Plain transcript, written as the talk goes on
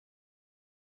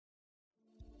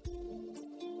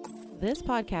This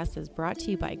podcast is brought to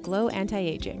you by Glow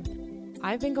Anti-Aging.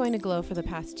 I've been going to Glow for the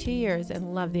past 2 years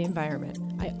and love the environment.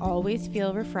 I always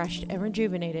feel refreshed and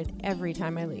rejuvenated every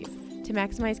time I leave. To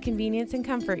maximize convenience and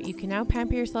comfort, you can now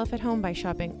pamper yourself at home by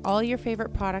shopping all your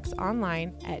favorite products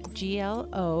online at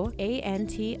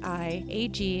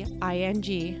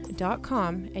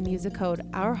gloantiaging.com and use the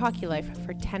code OurHockeyLife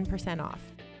for 10% off.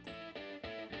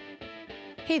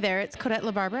 Hey there, it's Codette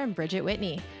LaBarbera and Bridget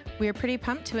Whitney. We are pretty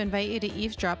pumped to invite you to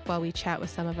eavesdrop while we chat with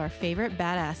some of our favorite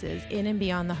badasses in and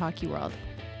beyond the hockey world.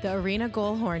 The arena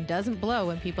goal horn doesn't blow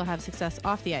when people have success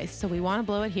off the ice, so we want to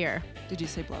blow it here. Did you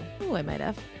say blow? Oh, I might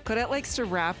have. Codette likes to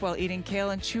rap while eating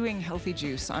kale and chewing healthy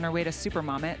juice on her way to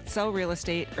Supermom, sell real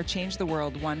estate, or change the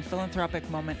world one philanthropic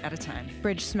moment at a time.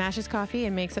 Bridge smashes coffee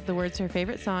and makes up the words to her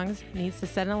favorite songs, needs to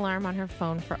set an alarm on her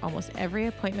phone for almost every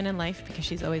appointment in life because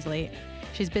she's always late.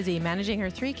 She's busy managing her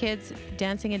 3 kids,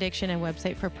 dancing addiction, and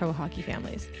website for pro hockey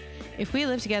families. If we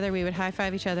lived together, we would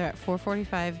high-five each other at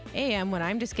 4:45 a.m. when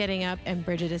I'm just getting up and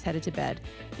Bridget is headed to bed,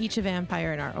 each a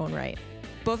vampire in our own right.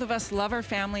 Both of us love our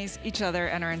families, each other,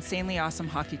 and our insanely awesome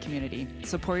hockey community.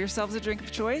 So pour yourselves a drink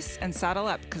of choice and saddle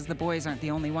up, because the boys aren't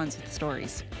the only ones with the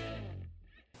stories.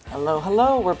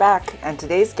 Hello, we're back, and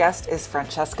today's guest is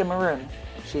Francesca Maroon.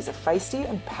 She's a feisty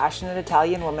and passionate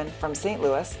Italian woman from St.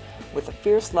 Louis with a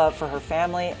fierce love for her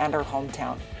family and her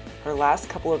hometown. Her last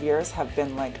couple of years have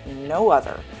been like no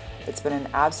other. It's been an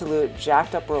absolute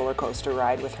jacked up roller coaster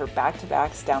ride with her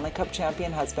back-to-back Stanley Cup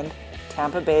champion husband,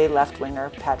 Tampa Bay left winger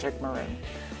Patrick Maroon.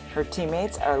 Her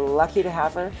teammates are lucky to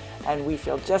have her, and we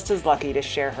feel just as lucky to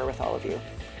share her with all of you.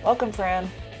 Welcome, Fran.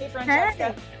 Hey,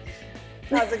 Francesca. Hey.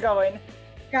 How's it going?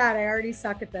 God, I already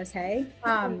suck at this. Hey,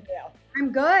 I'm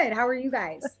good. How are you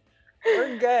guys?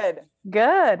 We're good.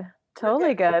 Good.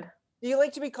 Totally good. Do you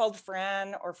like to be called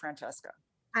Fran or Francesca?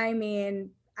 I mean,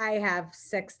 I have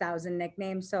 6,000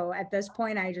 nicknames, so at this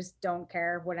point, I just don't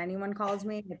care what anyone calls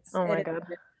me. Oh my God.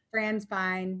 Fran's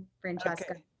fine.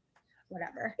 Francesca, Okay.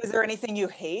 whatever. Is there anything you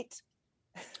hate?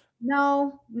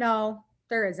 No,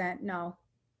 there isn't. No.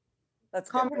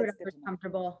 That's Call good. me That's whatever's good to know.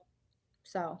 comfortable.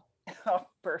 So. Oh,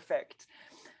 perfect.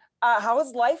 How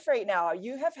is life right now?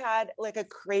 You have had like a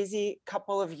crazy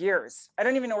couple of years. I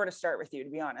don't even know where to start with you,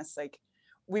 to be honest. Like,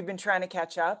 we've been trying to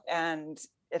catch up and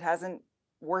it hasn't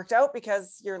worked out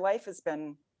because your life has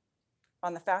been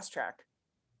on the fast track.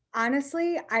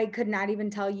 Honestly, I could not even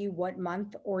tell you what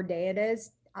month or day it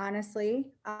is,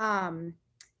 honestly.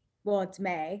 Well, it's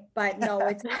May, but no,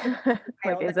 it's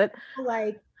Like, is it?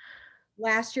 like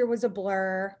last year was a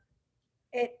blur.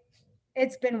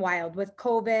 It's been wild with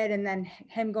COVID and then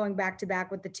him going back to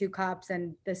back with the 2 cups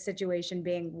and the situation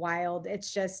being wild.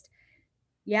 It's just,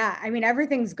 yeah, I mean,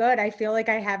 everything's good. I feel like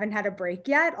I haven't had a break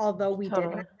yet, although we did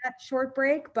have that short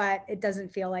break, but it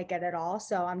doesn't feel like it at all.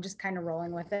 So I'm just kind of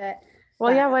rolling with it.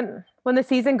 Well, But yeah, when the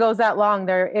season goes that long,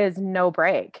 there is no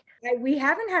break. we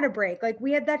haven't had a break. Like,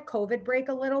 we had that COVID break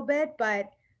a little bit,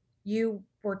 but you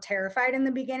were terrified in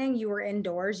the beginning. You were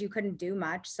indoors. You couldn't do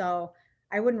much. So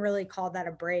I wouldn't really call that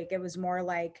a break. It was more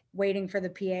like waiting for the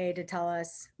PA to tell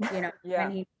us, Yeah.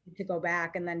 when he needed to go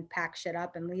back and then pack shit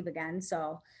up and leave again.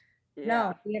 So Yeah.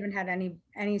 no, we haven't had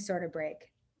any sort of break.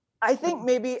 I think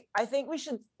we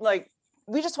should, like,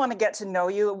 we just want to get to know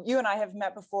you. You and I have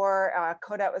met before.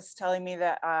 Codette was telling me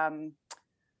that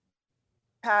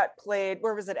Pat played,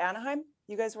 where was it, Anaheim?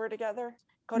 You guys were together?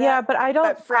 Codette? Yeah, but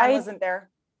But Fran wasn't there.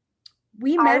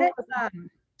 We met at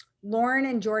Lauren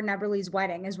and Jordan Eberle's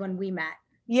wedding is when we met.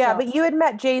 Yeah, So- but you had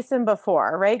met Jason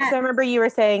before, right? Because I remember you were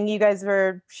saying you guys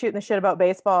were shooting the shit about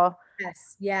baseball.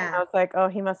 Yes. And I Yeah. was like, oh,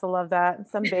 he must have loved that.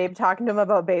 Some babe talking to him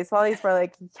about baseball. He's probably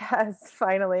like, yes,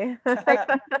 finally.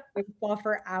 Baseball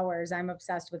for hours. I'm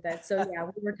obsessed with it. So yeah,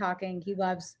 we were talking. He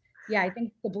loves, I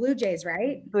think the Blue Jays,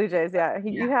 right? Blue Jays, yeah.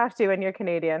 You have to when you're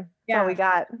Canadian. That's all we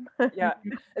got. Yeah.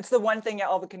 It's the one thing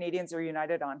all the Canadians are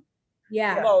united on.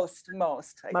 Yeah. Most,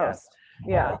 I guess.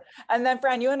 Yeah. And then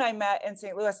Fran, you and I met in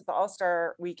St. Louis at the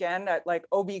All-Star weekend at like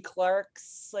OB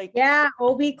Clark's, like, Yeah.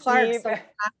 OB Clark's Steve.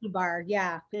 hockey bar.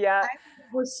 Yeah. yeah. I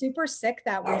was super sick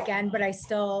that weekend, but I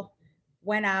still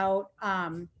went out.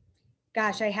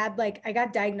 Gosh, I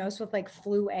got diagnosed with like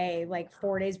flu A like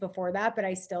 4 days before that, but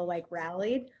I still like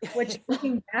rallied, which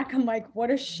looking back, I'm like,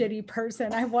 what a shitty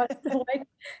person. I wanted to like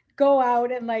go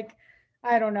out and like,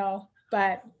 I don't know.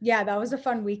 But yeah, that was a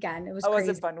fun weekend. It was crazy. It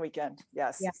was a fun weekend.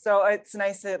 Yes. Yeah. So it's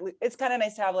kind of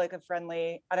nice to have like a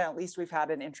friendly, I don't know, at least we've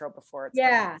had an intro before. It's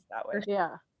Yeah, nice that way.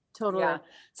 Yeah, totally. Yeah.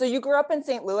 So you grew up in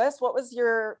St. Louis. What was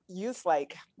your youth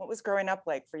like? What was growing up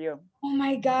like for you? Oh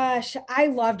my gosh. I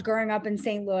loved growing up in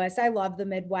St. Louis. I love the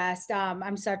Midwest.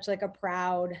 I'm such like a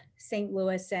proud St.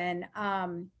 Louisan.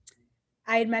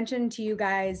 I had mentioned to you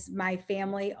guys, my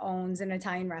family owns an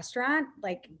Italian restaurant,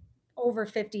 like over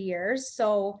 50 years.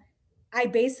 So I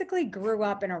basically grew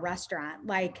up in a restaurant,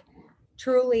 like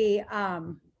truly,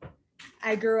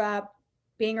 I grew up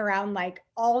being around like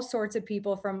all sorts of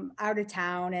people from out of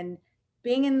town and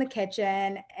being in the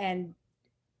kitchen. And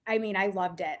I mean, I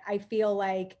loved it. I feel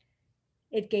like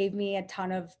it gave me a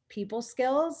ton of people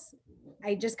skills.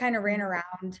 I just kind of ran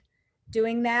around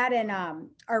doing that. And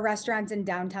our restaurant's in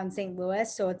downtown St.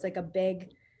 Louis. So it's like a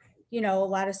big, a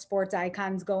lot of sports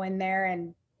icons go in there.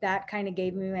 And that kind of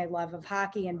gave me my love of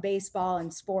hockey and baseball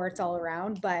and sports all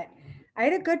around. But I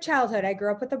had a good childhood. I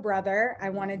grew up with a brother. I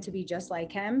wanted to be just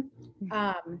like him.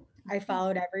 I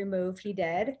followed every move he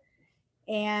did.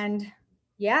 And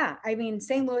yeah, I mean,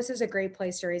 St. Louis is a great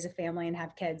place to raise a family and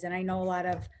have kids. And I know a lot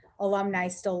of alumni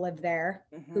still live there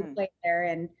who played there,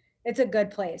 and it's a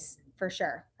good place for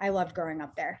sure. I loved growing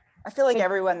up there. I feel like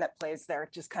everyone that plays there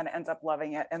just kind of ends up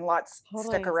loving it, and lots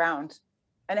stick around.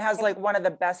 And it has like one of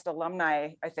the best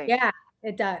alumni, I think. Yeah,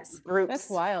 it does. Groups. That's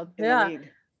wild. In the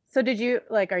league. So did you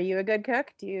are you a good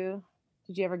cook? Did you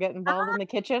ever get involved in the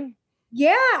kitchen?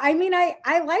 Yeah, I mean,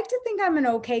 I like to think I'm an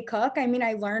okay cook. I mean,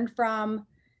 I learned from,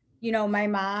 my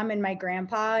mom and my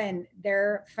grandpa, and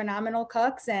they're phenomenal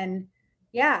cooks. And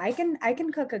yeah, I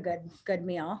can cook a good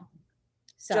meal.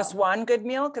 So just one good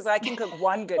meal, because I can cook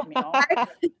one good meal.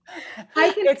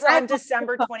 It's on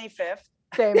December 25th.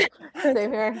 Same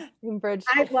here in Bridge.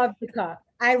 I love to cook.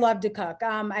 I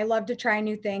love to try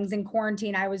new things. In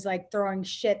quarantine, I was like throwing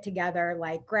shit together,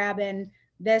 like grabbing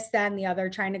this, that, and the other,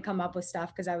 trying to come up with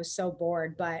stuff because I was so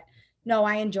bored. But no,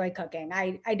 I enjoy cooking.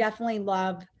 I definitely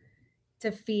love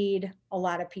to feed a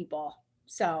lot of people.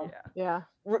 So yeah.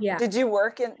 Did you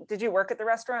work at the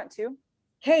restaurant too?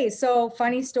 Hey, so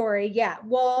funny story. Yeah.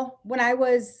 Well, when I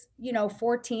was,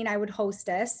 14, I would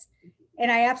hostess,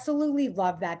 and I absolutely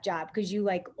love that job because you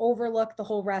like overlook the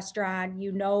whole restaurant.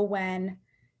 When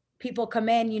people come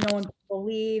in, when people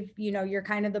leave, you're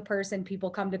kind of the person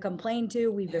people come to complain to.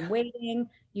 We've been waiting.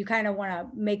 You kind of want to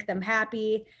make them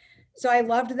happy. So I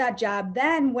loved that job.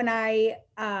 Then when I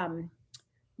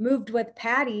moved with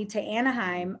Patty to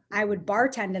Anaheim, I would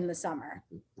bartend in the summer,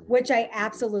 which I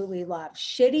absolutely love.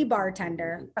 Shitty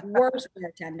bartender, worst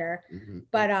bartender,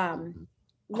 but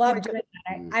love doing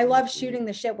that. I love shooting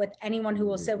the shit with anyone who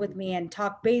will sit with me and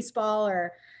talk baseball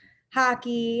or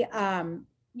hockey.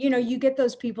 You get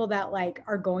those people that like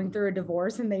are going through a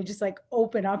divorce and they just like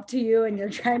open up to you and you're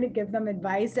trying to give them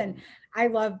advice. And I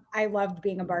loved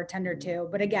being a bartender too,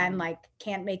 but again, like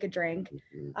can't make a drink.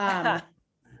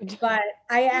 But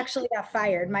I actually got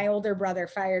fired. My older brother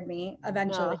fired me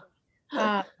eventually.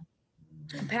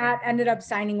 Pat ended up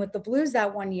signing with the Blues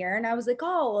that one year. And I was like,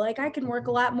 oh, like I can work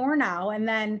a lot more now. And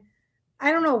then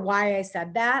I don't know why I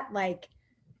said that. Like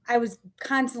I was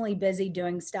constantly busy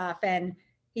doing stuff. And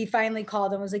he finally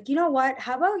called and was like, you know what?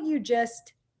 How about you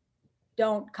just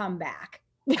don't come back?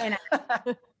 And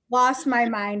I lost my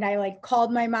mind. I like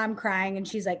called my mom crying and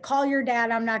she's like, call your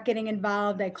dad. I'm not getting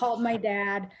involved. I called my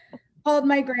dad. Called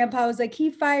my grandpa. I was like, he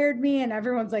fired me, and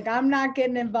everyone's like, I'm not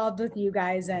getting involved with you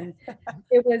guys. And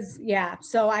it was,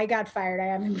 so I got fired. I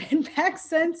haven't been back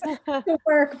since to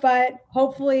work, but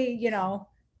hopefully,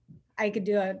 I could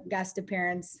do a guest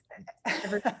appearance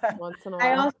once in a while.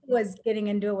 I also was getting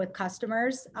into it with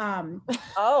customers.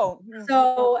 So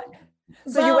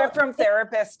you went from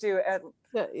therapist to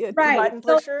right. button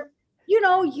pusher?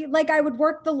 So, I would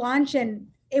work the lunch, and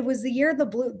it was the year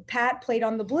Pat played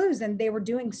on the Blues, and they were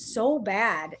doing so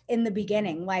bad in the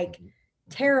beginning, like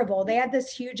terrible. They had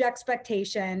this huge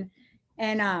expectation,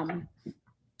 and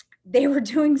they were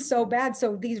doing so bad.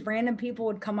 So these random people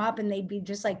would come up and they'd be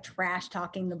just like trash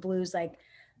talking the Blues, like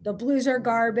the Blues are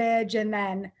garbage. And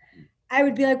then I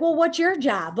would be like, well, what's your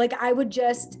job? Like I would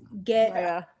just get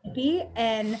happy.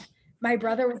 And my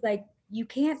brother was like, you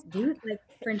can't do like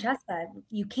Francesca,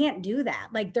 you can't do that.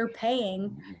 Like they're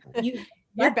paying you.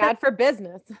 You're bad for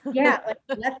business. Like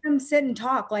let them sit and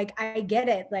talk. Like I get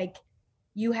it. Like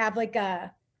you have like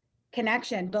a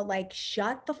connection, but like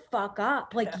shut the fuck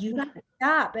up. Like you gotta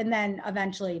stop. And then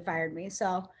eventually he fired me.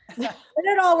 So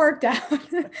it all worked out.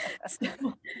 So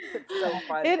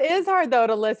fun. It is hard though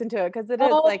to listen to it because it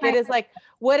is like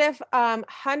what if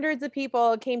hundreds of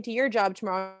people came to your job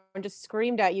tomorrow and just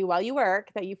screamed at you while you work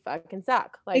that you fucking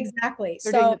suck. Like exactly.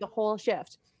 They're doing the whole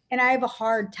shift. And I have a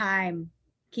hard time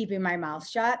keeping my mouth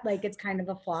shut. Like it's kind of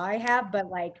a flaw I have, but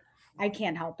like I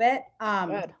can't help it.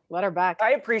 Good. Let her back.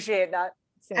 I appreciate that.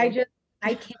 I can't.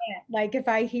 Like if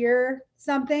I hear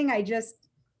something, I just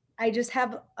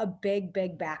have a big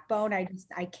backbone. I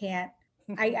can't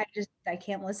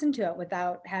listen to it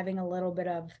without having a little bit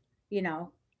of,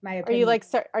 my Are you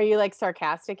opinion. like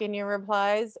sarcastic in your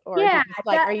replies, or do you Yeah, just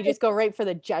like, or you just go right for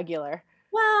the jugular?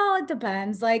 well, it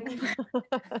depends. Like,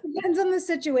 depends on the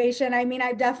situation. I mean,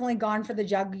 I've definitely gone for the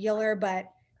jugular, but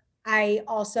I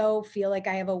also feel like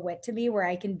I have a wit to me where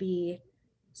I can be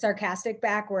sarcastic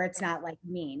back where it's not like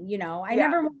mean. I Yeah.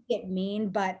 never want to get mean,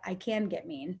 but I can get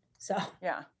mean. So,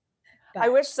 Yeah. I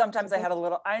but wish sometimes I had a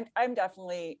little, I'm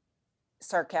definitely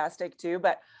sarcastic too,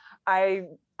 but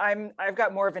I've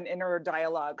got more of an inner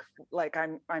dialogue. Like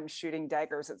I'm shooting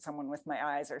daggers at someone with my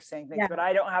eyes or saying things, yeah, but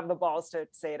I don't have the balls to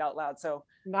say it out loud. So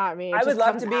Not me. It I would just love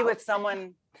comes to be out. with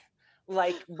someone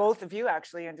like both of you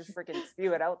actually and just freaking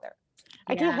spew it out there.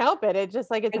 I can't yeah. help it. It's just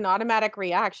like it's I- an automatic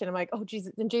reaction. I'm like, oh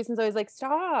Jesus. And Jason's always like,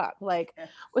 stop. Like, Yeah.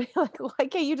 like, why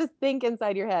can't you just think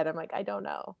inside your head? I'm like, I don't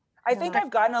know. I think Yeah. I've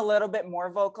gotten a little bit more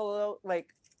vocal like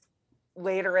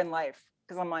later in life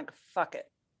because I'm like, fuck it.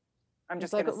 I'm It's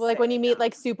just like gonna like say when you it meet now.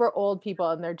 like super old people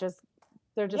and they're just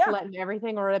Yeah. letting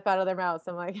everything rip out of their mouths.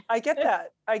 I'm like, I get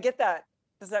that. I get that.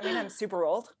 Does that mean I'm super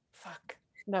old? Fuck.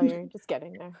 no, you're just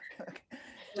getting there.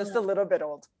 Just a little bit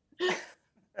old.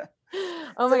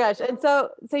 Oh my gosh. And so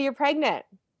you're pregnant.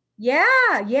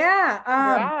 Yeah, yeah.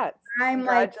 Congrats. I'm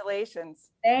like, Congratulations.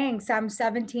 thanks. I'm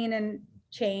 17 and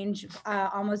change,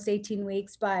 almost 18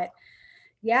 weeks, but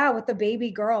yeah, with the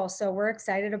baby girl. So we're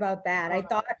excited about that. I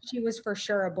thought she was for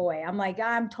sure a boy. I'm like,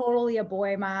 I'm totally a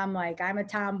boy mom. Like, I'm a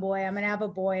tomboy. I'm gonna have a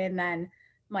boy. And then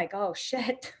I'm like, oh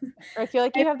shit. I feel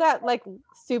like you have that like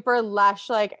super lush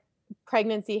like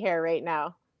pregnancy hair right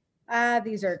now.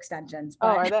 These are extensions,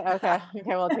 Oh, but are they? Okay. Okay,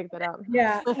 well, I'll take that out.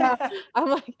 yeah. I'm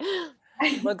like,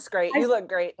 Looks great. I- You look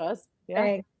great. does. Yeah.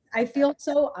 Thanks. I feel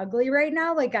so ugly right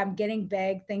now. Like I'm getting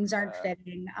big. Things aren't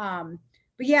fitting.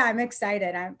 But yeah, I'm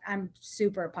excited. I'm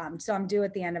super pumped. So I'm due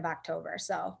at the end of October.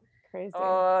 So Crazy.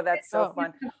 Oh, that's so Oh.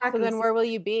 fun. So then where will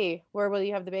you be? Where will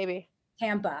you have the baby?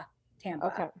 Tampa.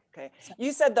 Okay. Okay.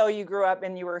 You said though you grew up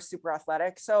and you were super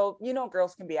athletic. So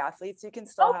girls can be athletes. You can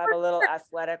still have a little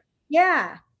athletic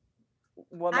Yeah.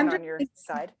 woman on your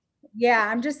side. Yeah.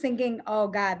 I'm just thinking, oh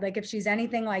God, like if she's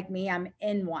anything like me, I'm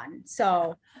in one.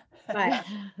 So, but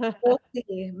we'll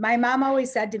see. My mom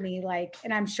always said to me, like,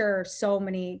 and I'm sure so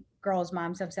many girls'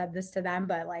 moms have said this to them,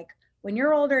 but like when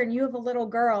you're older and you have a little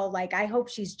girl, like I hope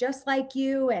she's just like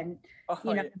you and Oh,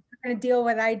 you're gonna deal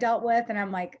with what I dealt with. And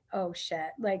I'm like, oh shit,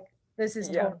 like this is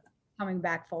Yeah. totally coming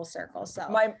back full circle. So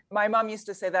my mom used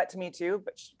to say that to me too,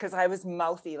 but because I was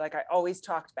mouthy, like I always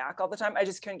talked back all the time. I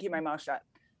just couldn't keep my mouth shut.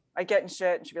 I get in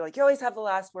shit and she'd be like, you always have the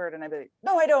last word. And I'd be like,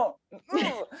 no, I don't.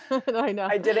 I know.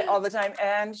 I did it all the time.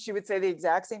 And she would say the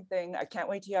exact same thing. I can't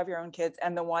wait till you have your own kids.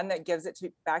 And the one that gives it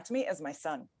back to me is my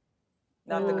son,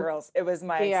 not the Ooh. girls. It was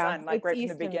my Yeah, son, like it's right from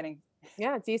Easton. the beginning.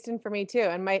 Yeah, it's Easton for me too.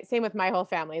 And same with my whole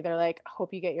family. They're like,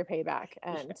 hope you get your payback.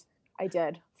 And I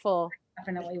did full.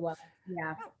 definitely will.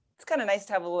 Yeah. It's kind of nice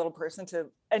to have a little person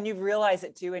and you realize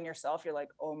it too in yourself. You're like,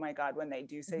 oh my God, when they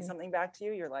do say something back to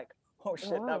you, you're like, oh shit,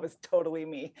 Whoa. that was totally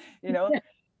me,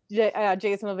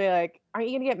 Jason will be like, aren't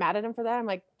you gonna get mad at him for that? I'm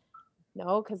like,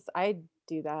 no, because I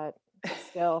do that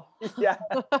still. Yeah.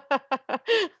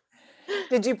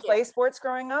 Did you play sports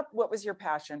growing up? What was your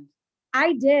passion?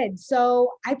 I did.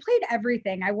 So I played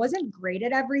everything. I wasn't great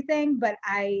at everything, but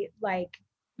I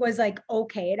was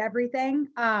okay at everything.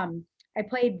 I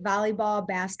played volleyball,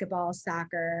 basketball,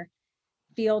 soccer,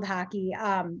 field hockey.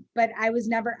 But I was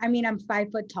never, I mean, I'm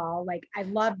 5 foot tall. Like I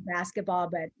loved basketball,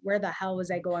 but where the hell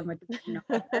was I going with,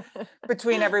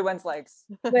 Between everyone's legs.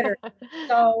 literally.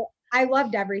 So I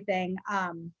loved everything.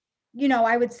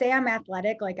 I would say I'm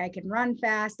athletic, like I can run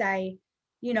fast.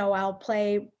 I'll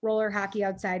play roller hockey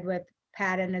outside with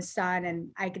Pat and his son, and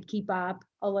I could keep up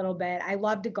a little bit. I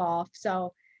love to golf.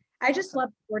 So I just love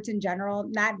sports in general.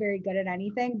 Not very good at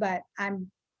anything, but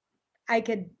I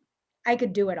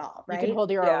could do it all, You right? can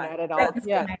hold your own at it all. That's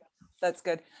Yeah. good. That's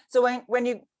good. So when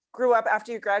you grew up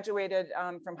after you graduated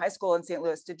from high school in St.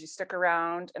 Louis, did you stick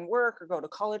around and work or go to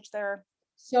college there?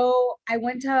 So I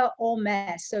went to Ole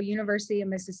Miss, so University of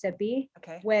Mississippi,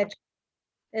 Okay. which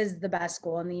is the best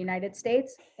school in the United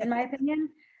States, in my opinion.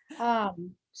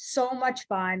 So much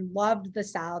fun. Loved the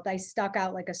South. I stuck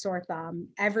out like a sore thumb.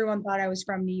 Everyone thought I was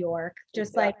from New York.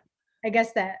 Just Yeah. like, I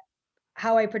guess that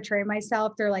how I portray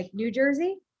myself. They're like, New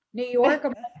Jersey, New York.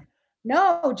 I'm like,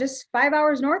 no, just 5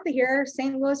 hours north of here,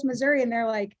 St. Louis, Missouri. And they're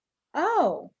like,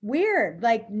 oh, weird.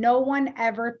 Like no one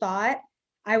ever thought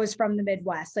I was from the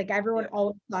Midwest. Like everyone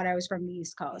always thought I was from the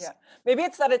East Coast. Yeah. Maybe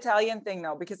it's that Italian thing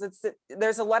though, because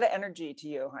there's a lot of energy to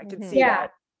you. I could see Yeah.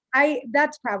 that.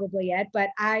 That's probably it, but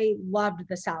I loved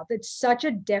the South. It's such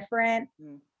a different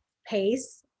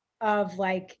pace of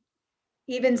like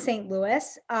even St.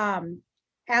 Louis.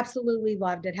 Absolutely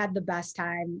loved it. Had the best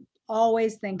time.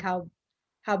 always think how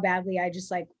badly I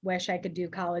just like wish I could do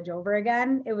college over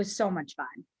again. It was so much fun.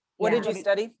 What Yeah. did you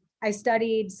study? I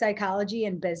studied psychology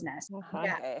and business.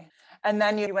 Yeah. Okay. And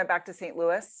then you went back to St.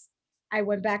 Louis? I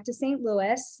went back to St.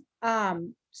 Louis.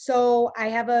 So I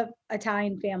have a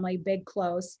Italian family, big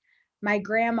close. My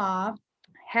grandma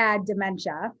had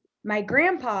dementia. My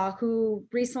grandpa, who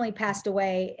recently passed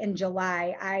away in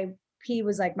July, he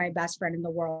was like my best friend in the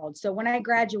world. So when I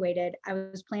graduated, I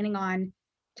was planning on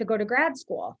to go to grad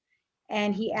school.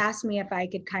 And he asked me if I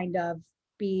could kind of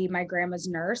be my grandma's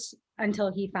nurse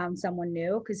until he found someone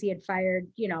new, because he had fired,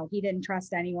 he didn't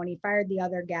trust anyone. He fired the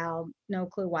other gal, no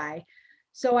clue why.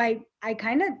 So I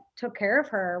kind of took care of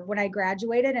her when I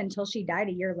graduated until she died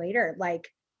a year later. Like,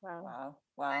 Wow.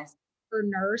 her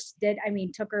nurse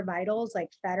took her vitals, like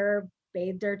fed her,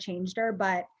 bathed her, changed her.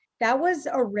 But that was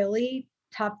a really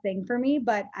tough thing for me,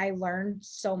 but I learned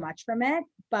so much from it.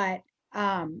 But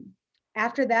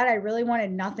after that, I really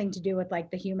wanted nothing to do with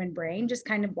like the human brain, just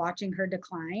kind of watching her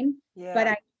decline. Yeah.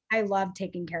 But I loved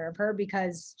taking care of her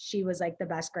because she was like the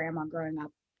best grandma growing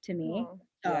up to me.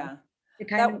 So Yeah. it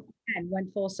kind of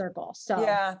went full circle. So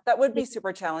yeah, that would be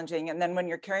super challenging. And then when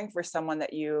you're caring for someone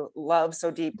that you love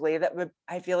so deeply,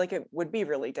 I feel like it would be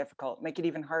really difficult, make it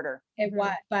even harder. it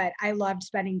was, but I loved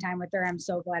spending time with her. I'm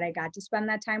so glad I got to spend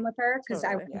that time with her, because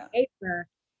I Totally. wouldn't pay for,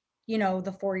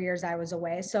 the 4 years I was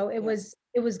away. So it was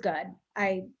good.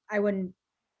 I wouldn't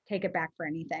take it back for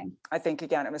anything. I think,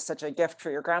 again, it was such a gift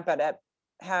for your grandpa to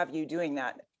have you doing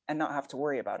that and not have to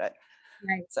worry about it.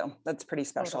 Right. So that's pretty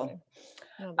special. Totally.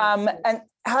 No, that's sweet. And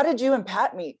how did you and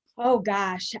Pat meet? Oh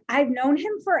gosh, I've known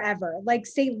him forever. Like,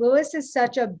 St. Louis is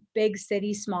such a big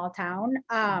city, small town.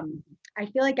 I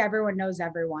feel like everyone knows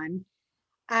everyone.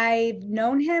 I've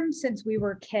known him since we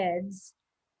were kids.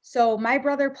 So my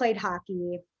brother played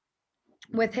hockey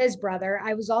with his brother.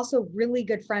 I was also really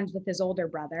good friends with his older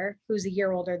brother, who's a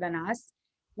year older than us.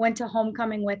 Went to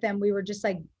homecoming with him. We were just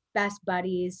like best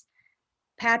buddies.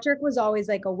 Patrick was always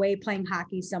like away playing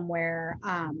hockey somewhere.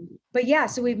 But yeah,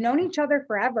 so we've known each other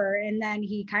forever. And then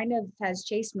he kind of has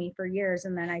chased me for years.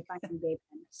 And then I finally gave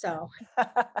him. So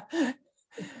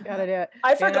Gotta do it.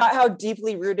 I forgot how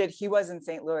deeply rooted he was in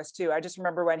St. Louis too. I just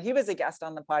remember when he was a guest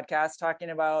on the podcast talking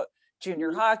about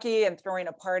junior hockey and throwing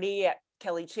a party at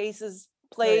Kelly Chase's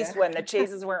place when the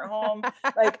Chases weren't home.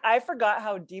 Like, I forgot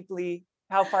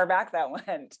how far back that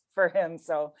went for him.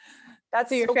 So that's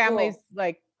So your so families cool.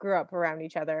 like grew up around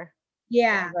each other.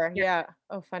 yeah. Yeah.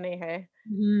 Oh, funny. Hey.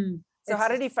 Mhm. So how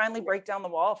did he finally break down the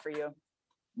wall for you?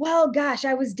 Well, gosh,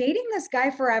 I was dating this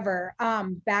guy forever,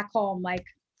 back home, like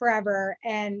forever.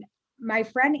 And my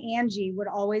friend Angie would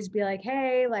always be like,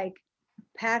 hey, like,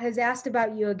 Pat has asked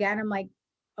about you again. I'm like,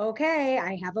 okay,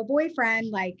 I have a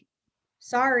boyfriend. Like,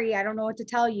 sorry, I don't know what to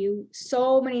tell you.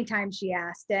 So many times she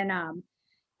asked. And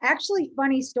actually,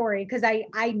 funny story, because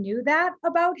I knew that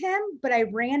about him, but I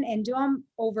ran into him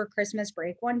over Christmas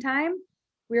break one time.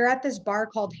 We were at this bar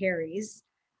called Harry's.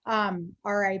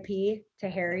 RIP to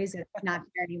Harry's. It's not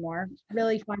there anymore.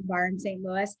 Really fun bar in St.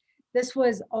 Louis. This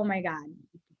was, oh my God,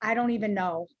 I don't even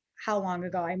know how long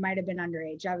ago. I might have been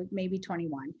underage. I was maybe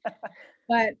 21.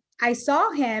 But I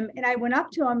saw him and I went up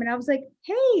to him and I was like,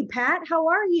 hey, Pat, how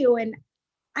are you? And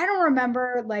I don't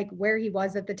remember like where he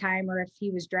was at the time or if he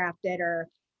was drafted or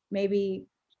maybe,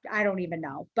 I don't even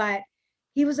know. But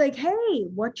he was like, hey,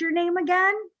 what's your name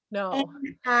again? No.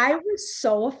 And I was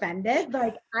so offended.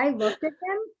 Like, I looked at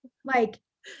him like,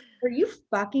 are you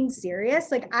fucking serious?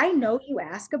 Like, I know you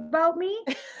ask about me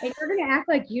and you're going to act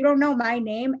like you don't know my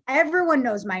name. Everyone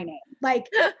knows my name. Like,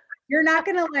 you're not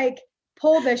going to like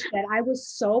pull this shit. I was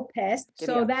so pissed.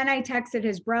 So then I texted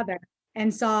his brother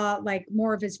and saw like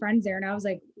more of his friends there. And I was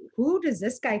like, who does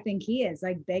this guy think he is?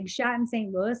 Like, big shot in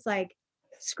St. Louis? Like,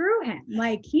 screw him.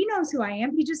 Like, he knows who I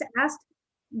am. He just asked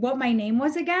what my name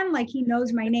was again. Like, he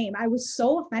knows my name. I was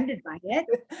so offended by it.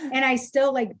 And I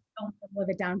still like don't live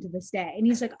it down to this day. And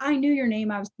he's like, I knew your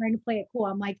name. I was trying to play it cool.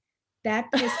 I'm like, that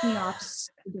pissed me off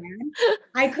so bad.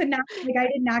 I could not, like, I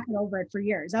did not get over it for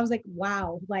years. I was like,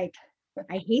 wow, like,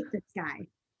 I hate this guy.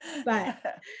 But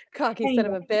Cocky son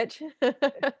of a bitch.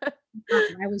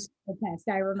 I was so pissed.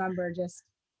 I remember just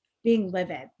being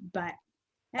livid. But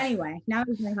anyway, now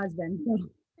he's my husband. So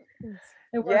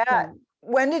it worked out.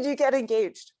 When did you get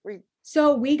engaged?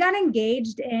 So we got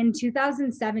engaged in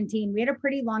 2017. We had a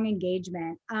pretty long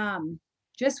engagement,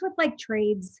 just with like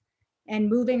trades and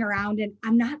moving around. And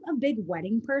I'm not a big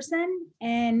wedding person.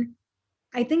 And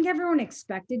I think everyone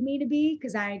expected me to be,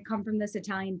 because I come from this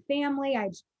Italian family. I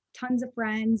have tons of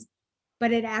friends,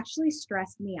 but it actually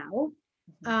stressed me out.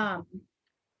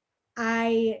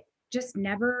 I just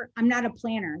never, I'm not a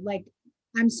planner. Like,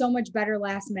 I'm so much better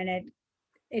last minute.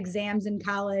 exams in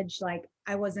college, like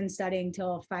I wasn't studying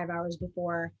till 5 hours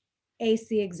before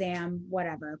AC exam,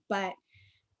 whatever. But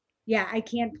yeah, I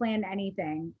can't plan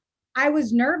anything. I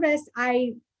was nervous.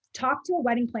 I talked to a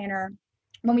wedding planner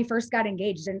when we first got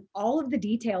engaged, and all of the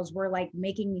details were like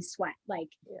making me sweat, like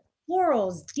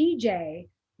florals, DJ,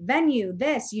 venue,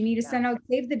 this, you need to send out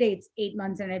save the dates 8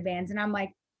 months in advance. And I'm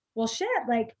like, well, shit,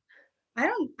 like I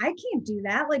can't do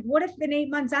that. Like, what if in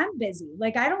 8 months I'm busy?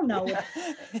 Like, I don't know. Yeah.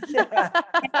 About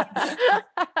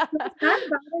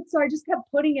it, so I just kept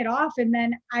putting it off. And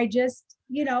then I just,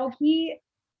 he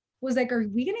was like, are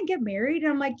we gonna get married?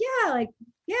 And I'm like,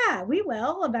 yeah, we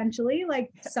will eventually, like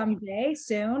someday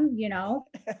soon,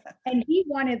 And he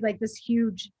wanted like this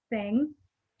huge thing,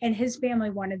 and his family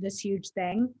wanted this huge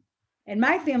thing, and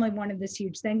my family wanted this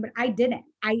huge thing, but I didn't.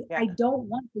 I don't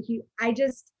want the huge. I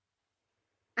didn't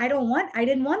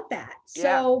want that.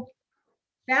 So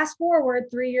fast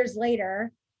forward 3 years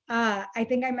later, I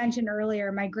think I mentioned earlier,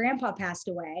 my grandpa passed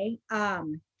away.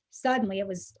 Suddenly, it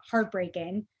was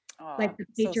heartbreaking. Like the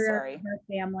patriarch of our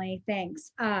family.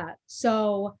 Thanks.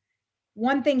 So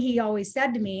one thing he always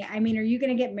said to me, I mean, are you going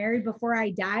to get married before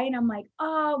I die? And I'm like,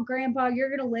 oh, grandpa,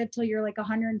 you're going to live till you're like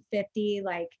 150.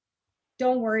 Like,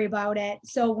 don't worry about it.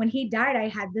 So when he died, I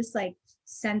had this like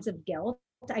sense of guilt.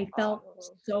 I felt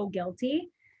so guilty.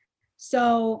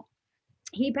 So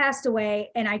he passed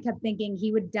away, and I kept thinking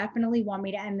he would definitely want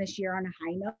me to end this year on a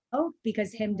high note,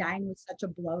 because him dying was such a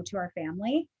blow to our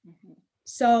family. Mm-hmm.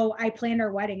 So I planned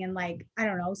our wedding in like, I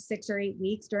don't know, 6 or 8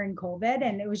 weeks during COVID.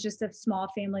 And it was just a small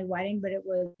family wedding, but it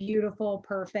was beautiful,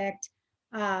 perfect.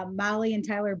 Molly and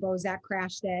Tyler Bozak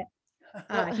crashed it.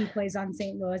 He plays on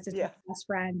St. Louis. It's my best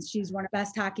friends. She's one of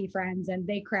best hockey friends, and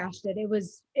they crashed it. It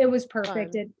was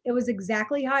perfect. It was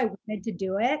exactly how I wanted to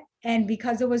do it. And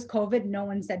because it was COVID, no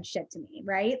one said shit to me,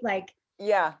 right? Like,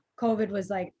 COVID was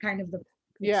like kind of the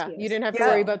excuse. You didn't have to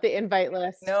worry about the invite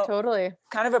list. No, totally.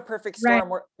 Kind of a perfect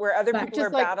storm where other people are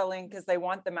battling because they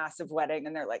want the massive wedding,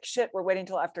 and they're like, shit, we're waiting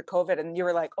till after COVID. And you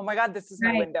were like, oh my God, this is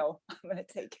my window. I'm going to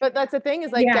take it. But that's the thing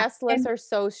is like guest lists are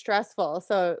so stressful.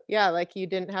 So like you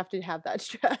didn't have to have that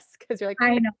stress, because you're like,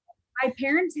 I know. My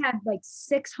parents had like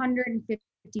 650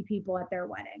 people at their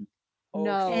wedding.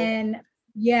 No. And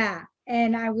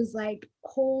and I was like,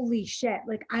 holy shit.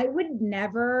 Like I could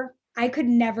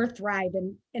never thrive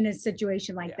in a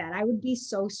situation like that. I would be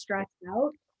so stressed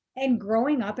out. And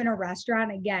growing up in a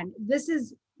restaurant, again,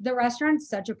 the restaurant's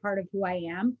such a part of who I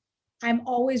am. I'm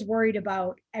always worried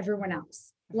about everyone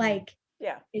else. Like,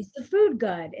 is the food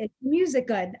good? Is the music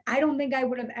good? I don't think I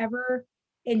would have ever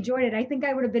enjoyed it. I think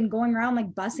I would have been going around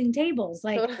like bussing tables.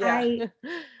 Like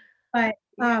but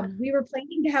we were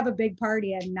planning to have a big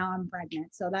party, and now I'm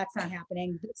pregnant, so that's not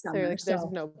happening this summer. So there's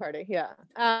no party. Your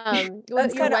wedding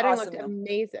looked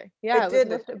amazing. It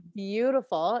looked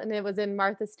beautiful, and it was in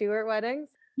Martha Stewart Weddings.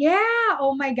 Yeah.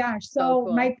 Oh my gosh. So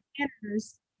cool. My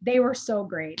planners, they were so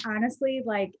great. Honestly,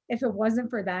 like if it wasn't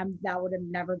for them, that would have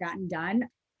never gotten done.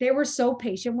 They were so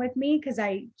patient with me because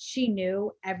she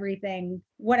knew everything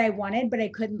what I wanted, but I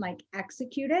couldn't like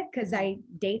execute it because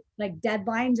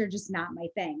deadlines are just not my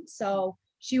thing. So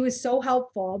she was so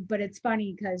helpful. But it's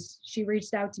funny because she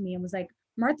reached out to me and was like,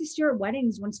 Martha Stewart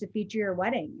Weddings wants to feature your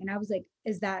wedding. And I was like,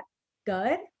 is that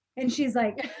good? And she's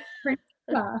like,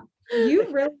 you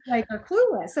really like are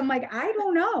clueless. I'm like, I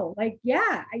don't know. Like,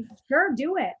 I sure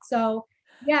do it. So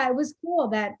it was cool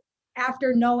that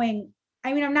after knowing,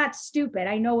 I mean, I'm not stupid.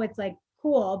 I know it's like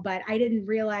cool, but I didn't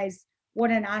realize what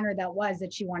an honor that was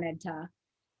that she wanted to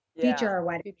feature our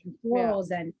wedding and florals.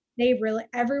 And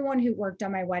everyone who worked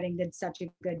on my wedding did such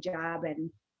a good job, and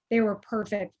they were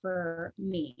perfect for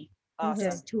me. Awesome.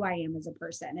 Just who I am as a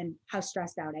person and how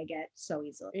stressed out I get so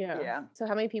easily. Yeah. So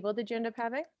how many people did you end up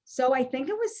having? So I think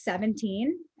it was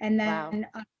 17, and then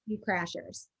a few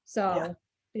crashers. So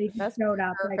they just showed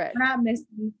up. Perfect. Like, we're not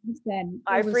missing.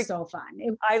 It was so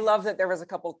fun. I love that there was a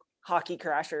couple hockey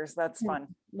crashers. That's fun.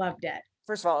 Loved it.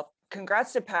 First of all,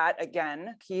 congrats to Pat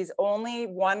again. He's only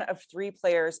one of 3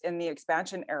 players in the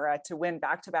expansion era to win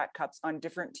back-to-back cups on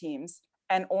different teams,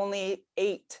 and only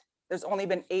 8. There's only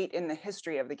been 8 in the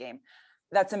history of the game.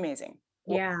 That's amazing.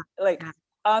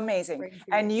 Amazing.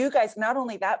 And you guys, not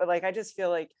only that, but like, I just feel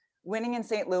like winning in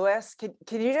St. Louis,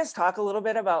 can you just talk a little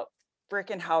bit about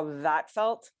frickin' how that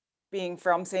felt being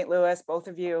from St. Louis, both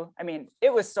of you? I mean,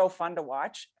 it was so fun to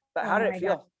watch, but how did it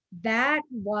feel? God. That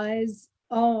was,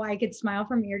 I could smile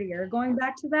from ear to ear going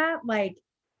back to that. Like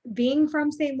being from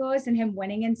St. Louis and him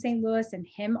winning in St. Louis and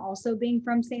him also being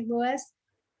from St. Louis,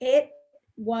 it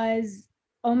was,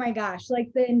 oh my gosh, like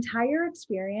the entire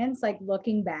experience, like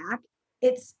looking back,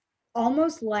 it's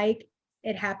almost like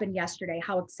it happened yesterday,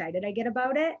 how excited I get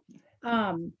about it.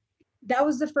 that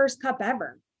was the first cup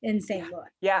ever in St. Louis.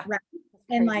 Yeah. Right.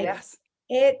 And like, Yes.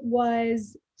 it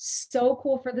was so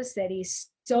cool for the city,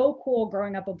 so cool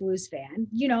growing up a Blues fan.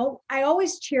 You know, I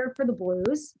always cheer for the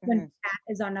Blues when Pat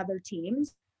is on other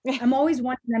teams. I'm always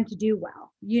wanting them to do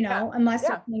well, you know, unless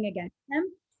they're playing against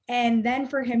them. And then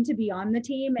for him to be on the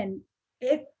team, and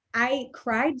I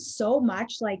cried so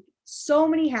much, like so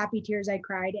many happy tears I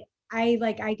cried.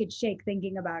 I could shake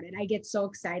thinking about it. I get so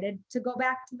excited to go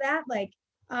back to that. Like,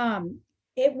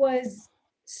 it was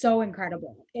so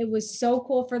incredible. It was so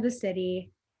cool for the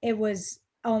city. It was,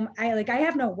 I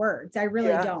have no words. I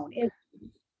really don't. It's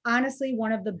honestly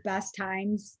one of the best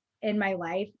times in my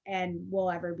life and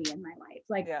will ever be in my life.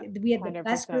 Like we had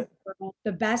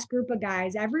the best group of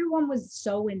guys. Everyone was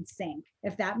so in sync,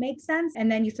 if that makes sense.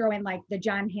 And then you throw in like the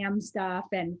John Hamm stuff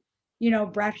and, you know,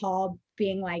 Brett Hall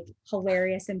being like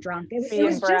hilarious and drunk.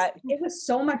 It was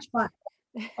so much fun.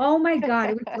 Oh my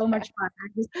God, it was so much fun.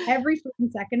 Every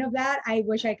second of that, I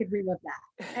wish I could relive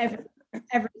that.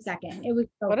 Every second. It was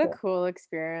so what cool. A cool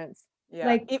experience. Yeah.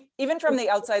 Like even from the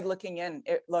outside looking in,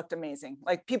 it looked amazing.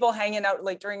 Like people hanging out,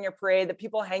 like during your parade, the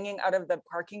people hanging out of the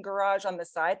parking garage on the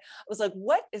side. I was like,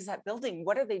 what is that building?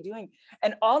 What are they doing?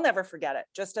 And I'll never forget it,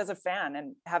 just as a fan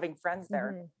and having friends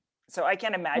there. So I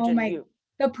can't imagine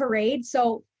the parade.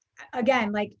 So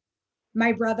again, like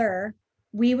my brother,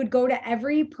 we would go to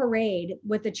every parade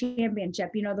with the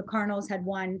championship. You know, the Cardinals had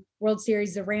won World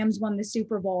Series, the Rams won the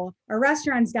Super Bowl. Our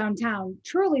restaurants downtown,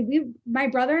 truly, my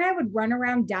brother and I would run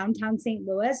around downtown St.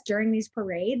 Louis during these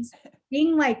parades,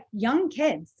 being like young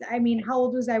kids. I mean, how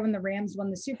old was I when the Rams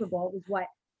won the Super Bowl? It was what,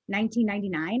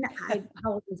 1999?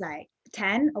 How old was I?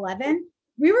 10, 11?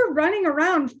 We were running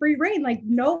around free reign, like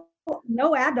no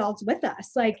adults with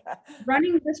us, like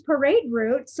running this parade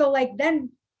route. So like then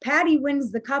Patty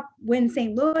wins the cup, wins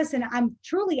St. Louis, and I'm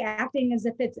truly acting as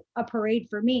if it's a parade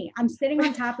for me. I'm sitting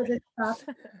on top of this cup.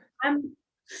 I'm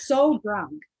so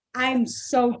drunk. I'm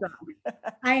so drunk.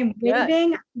 I am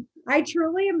waving. I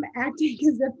truly am acting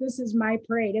as if this is my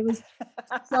parade. It was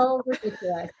so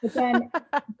ridiculous. But then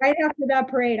right after that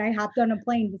parade, I hopped on a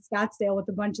plane to Scottsdale with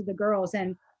a bunch of the girls,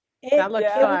 and that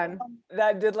looked fun.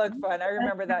 That did look fun. I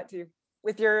remember that too.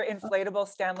 With your inflatable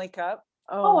Stanley Cup.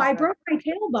 Oh, I broke my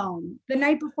tailbone the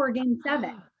night before Game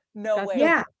 7. No way.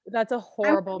 Yeah. That's a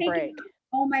horrible break.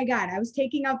 Oh my God. I was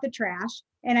taking out the trash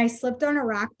and I slipped on a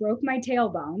rock, broke my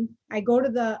tailbone. I go to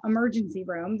the emergency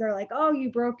room. They're like, oh, you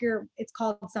broke it's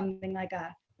called something like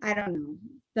I don't know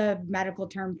the medical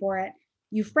term for it.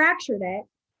 You fractured it.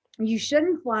 You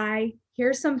shouldn't fly.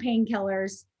 Here's some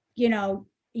painkillers. You know,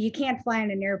 you can't fly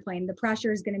on an airplane. The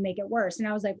pressure is going to make it worse. And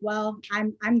I was like, well,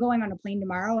 I'm going on a plane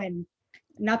tomorrow and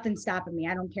nothing's stopping me.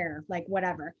 I don't care, like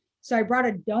whatever. So I brought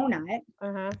a donut.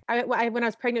 When I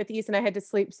was pregnant with Easton, I had to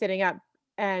sleep sitting up,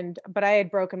 but I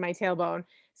had broken my tailbone,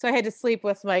 so I had to sleep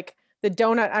with like the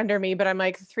donut under me. But I'm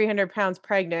like 300 pounds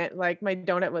pregnant. Like my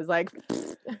donut was like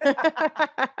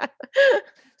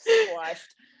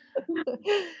squashed.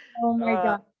 Oh my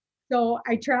God! So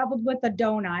I traveled with a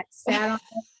donut, sat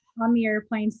on the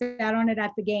airplane, sat on it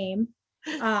at the game.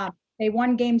 They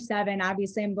won Game 7.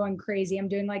 Obviously, I'm going crazy. I'm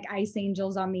doing like ice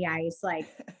angels on the ice. Like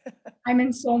I'm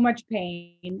in so much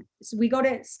pain. So we go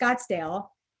to Scottsdale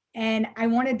and I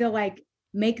wanted to like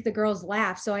make the girls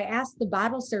laugh. So I asked the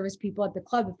bottle service people at the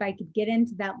club if I could get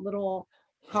into that little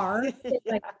car.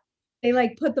 They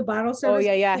like put the bottle service.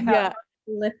 Oh yeah.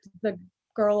 Lift the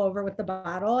girl over with the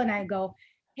bottle. And I go,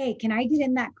 hey, can I get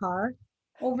in that car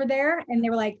over there? And they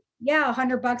were like, yeah,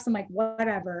 $100. I'm like,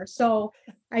 whatever. So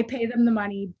I pay them the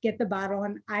money, get the bottle,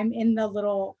 and I'm in the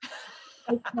little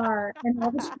car. And all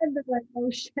of a sudden they're like, oh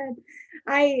shit.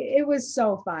 It was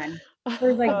so fun.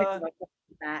 There's like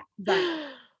that. But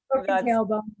broken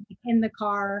tailbone in the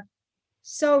car,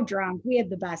 so drunk. We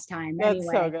had the best time. That's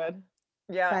anyway. So good.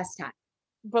 Yeah. Best time.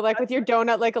 But like with your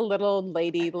donut, like a little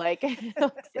lady, like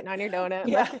sitting on your donut.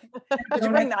 Yeah. Did you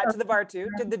bring that to the bar too?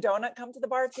 Did the donut come to the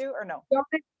bar too, or no? Donut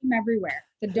came everywhere.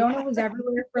 The donut was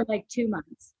everywhere for like 2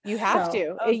 months. You have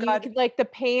to. Oh, you could, like the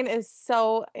pain is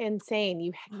so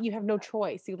insane. You have no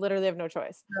choice. You literally have no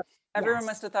choice. Everyone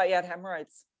must have thought you had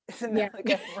hemorrhoids. Isn't that like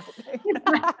a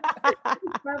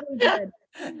Probably did.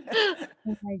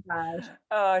 Oh my gosh.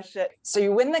 Oh shit. So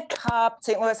you win the cup,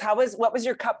 St. Louis. What was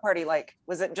your cup party like?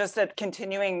 Was it just a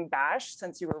continuing bash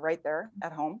since you were right there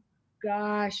at home?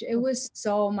 Gosh, it was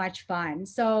so much fun.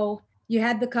 So you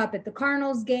had the cup at the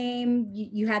Cardinals game.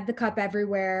 You had the cup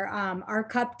everywhere. Our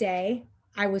cup day,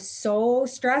 I was so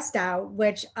stressed out,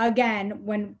 which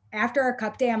again, after our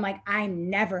cup day, I'm like, I'm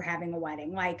never having a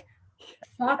wedding. Like,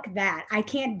 fuck that. I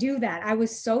can't do that. I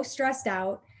was so stressed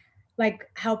out, like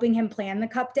helping him plan the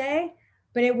cup day,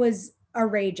 but it was a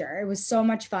rager. It was so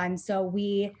much fun. So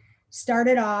we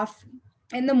started off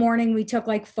in the morning. We took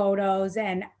like photos,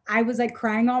 and I was like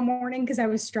crying all morning because I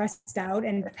was stressed out.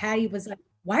 And Patty was like,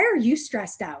 "Why are you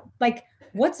stressed out? Like,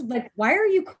 why are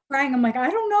you crying?" I'm like, "I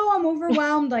don't know. I'm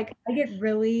overwhelmed." Like, I get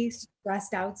really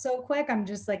stressed out so quick. I'm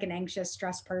just like an anxious,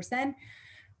 stressed person.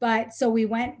 But so we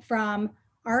went from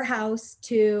our house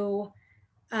to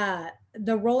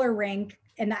the roller rink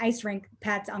and the ice rink.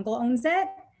 Pat's uncle owns it.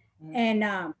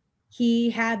 And he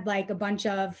had like a bunch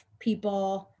of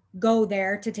people go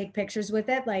there to take pictures with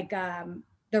it, like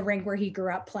the rink where he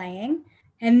grew up playing.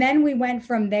 And then we went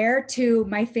from there to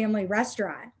my family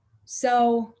restaurant.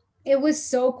 So it was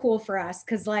so cool for us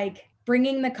because, like,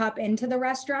 bringing the cup into the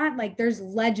restaurant, like, there's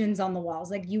legends on the walls.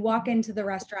 Like, you walk into the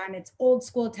restaurant, it's old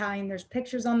school Italian, there's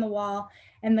pictures on the wall,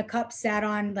 and the cup sat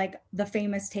on like the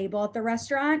famous table at the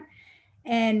restaurant.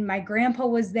 And my grandpa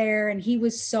was there and he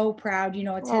was so proud. You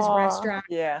know, it's his restaurant.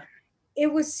 Yeah.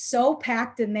 It was so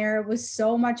packed in there. It was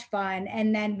so much fun.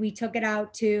 And then we took it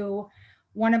out to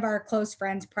one of our close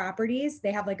friends' properties.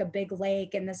 They have like a big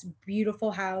lake and this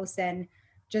beautiful house, and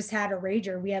just had a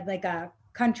rager. We had like a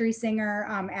country singer,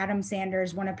 Adam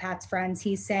Sanders, one of Pat's friends,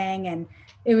 he sang, and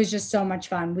it was just so much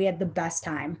fun. We had the best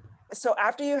time. So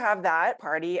after you have that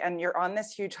party and you're on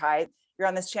this huge high, you're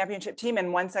on this championship team,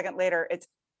 and 1 second later, it's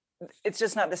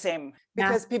just not the same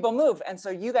because people move. And so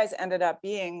you guys ended up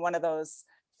being one of those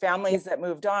families that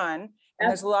moved on. And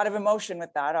there's a lot of emotion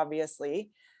with that, obviously.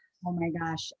 Oh my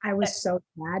gosh. I was so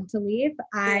sad to leave.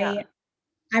 I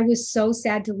was so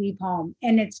sad to leave home.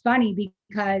 And it's funny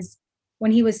because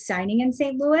when he was signing in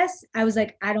St. Louis, I was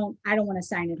like, I don't want to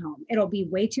sign at home. It'll be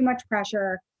way too much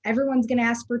pressure. Everyone's going to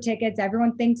ask for tickets.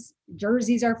 Everyone thinks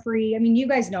jerseys are free. I mean, you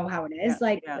guys know how it is.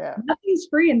 Nothing's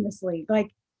free in this league. Like,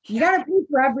 you got to pay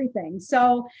for everything.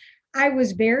 So I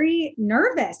was very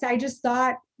nervous. I just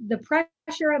thought the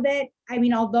pressure of it, I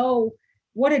mean, although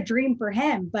what a dream for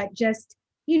him, but just,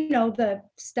 you know, the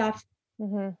stuff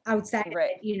outside of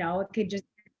it, you know, it could just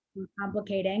be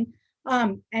complicating.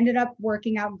 Ended up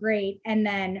working out great. And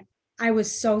then I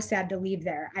was so sad to leave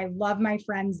there. I love my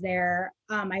friends there.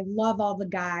 I love all the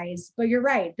guys, but you're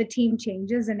right. The team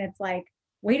changes and it's like,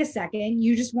 wait a second,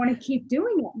 you just want to keep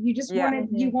doing it. You just want to,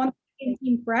 you want the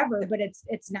team forever, but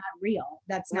it's not real.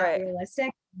 That's not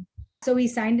realistic. So he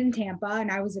signed in Tampa and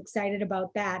I was excited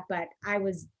about that, but I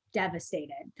was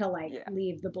devastated to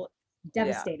leave the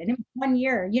devastated. And 1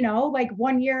 year, you know, like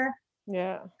 1 year.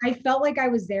 Yeah. I felt like I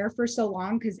was there for so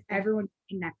long because everyone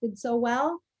connected so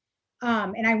well.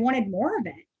 And I wanted more of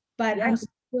it, but I'm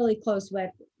really close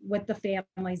with the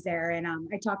families there. And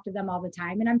I talk to them all the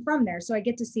time and I'm from there. So I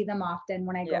get to see them often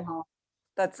when I go home.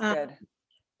 That's good.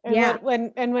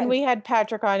 And when we had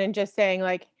Patrick on and just saying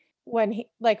like, when he,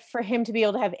 like for him to be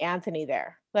able to have Anthony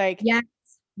there, like,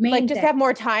 like just have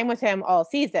more time with him all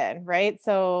season. Right.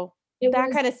 So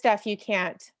that kind of stuff you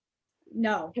can't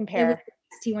compare.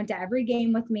 He went to every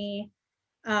game with me.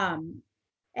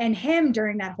 And him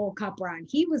during that whole cup run,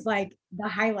 he was like the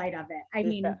highlight of it. I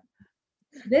mean,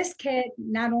 this kid,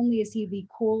 not only is he the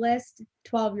coolest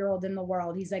 12-year-old in the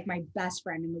world, he's like my best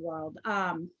friend in the world.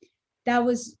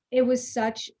 It was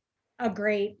such a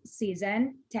great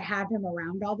season to have him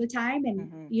around all the time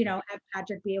and, you know, have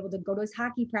Patrick be able to go to his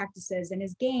hockey practices and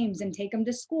his games and take him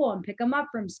to school and pick him up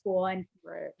from school and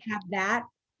have that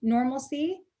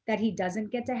normalcy that he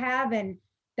doesn't get to have. And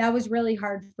that was really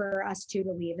hard for us two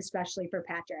to leave, especially for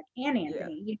Patrick and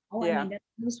Anthony. You know, I mean, it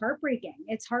was heartbreaking.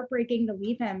 It's heartbreaking to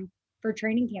leave him for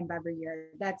training camp every year.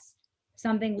 That's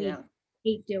something we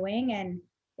hate doing. And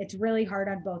it's really hard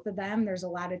on both of them. There's a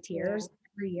lot of tears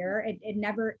every year.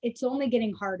 It's only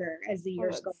getting harder as the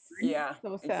years go on. Yeah,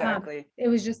 so exactly. It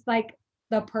was just like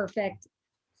the perfect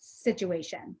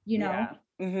situation, you know?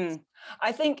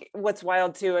 I think what's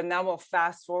wild too, and now we'll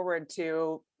fast forward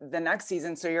to the next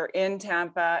season. So you're in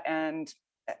Tampa and,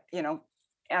 you know,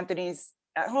 Anthony's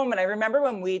at home. And I remember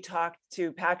when we talked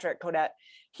to Patrick Kodette,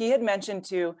 he had mentioned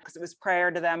too, because it was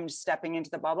prior to them stepping into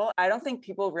the bubble. I don't think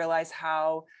people realize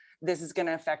how this is going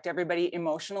to affect everybody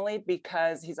emotionally,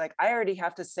 because he's like, I already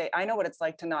have to say, I know what it's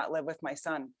like to not live with my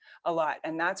son a lot.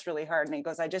 And that's really hard. And he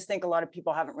goes, I just think a lot of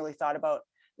people haven't really thought about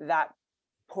that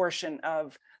portion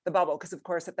of the bubble, because of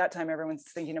course at that time everyone's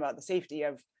thinking about the safety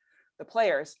of the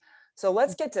players. So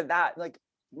let's get to that. Like,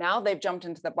 now they've jumped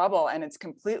into the bubble and it's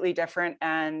completely different,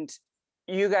 and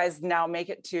you guys now make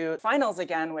it to finals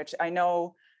again, which I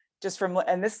know just from,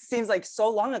 and this seems like so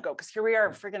long ago because here we are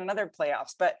freaking another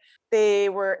playoffs, but the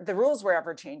rules were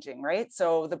ever changing, right?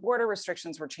 So the border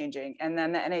restrictions were changing and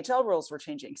then the NHL rules were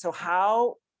changing. So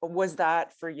how was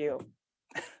that for you?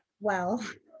 Well,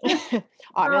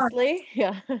 honestly,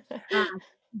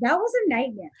 that was a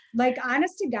nightmare. Like,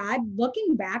 honest to God,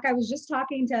 looking back, I was just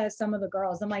talking to some of the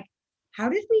girls. I'm like, how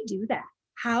did we do that?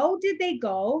 How did they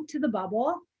go to the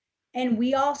bubble and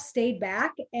we all stayed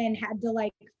back and had to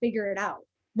like figure it out?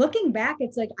 Looking back,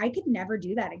 it's like I could never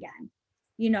do that again.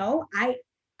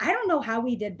 I don't know how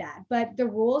we did that, but the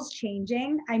rules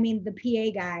changing. I mean, the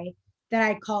PA guy that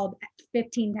I called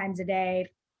 15 times a day,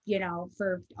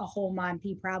 for a whole month,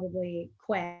 he probably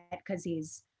quit because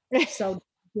he's so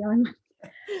dealing with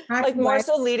Like more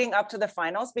so leading up to the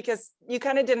finals, because you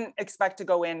kind of didn't expect to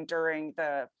go in during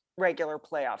the regular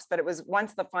playoffs, but it was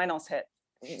once the finals hit.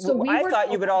 So I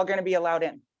thought you would all going to be allowed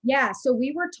in. Yeah. So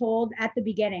we were told at the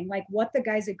beginning, like what the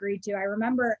guys agreed to. I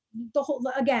remember the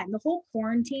whole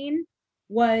quarantine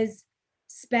was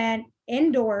spent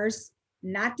indoors,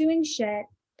 not doing shit,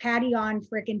 patty on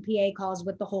freaking PA calls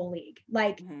with the whole league.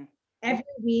 Like every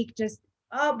week, just,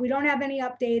 oh, we don't have any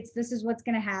updates. This is what's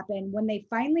going to happen. When they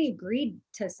finally agreed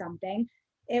to something,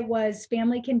 it was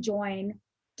family can join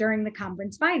during the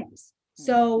conference finals.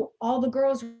 So all the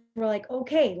girls were like,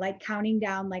 okay, like counting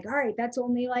down, like, all right, that's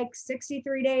only like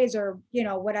 63 days or,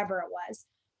 whatever it was.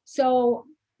 So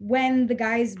when the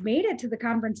guys made it to the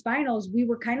conference finals, we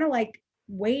were kind of like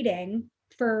waiting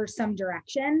for some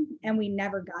direction and we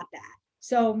never got that.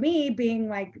 So me being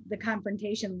like the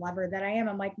confrontation lover that I am,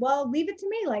 I'm like, well, leave it to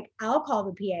me. Like I'll call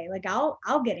the PA, like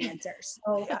I'll get answers.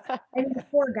 So I mean, the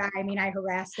poor guy, I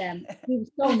harassed him. He was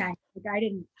so nice. Like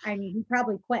he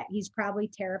probably quit. He's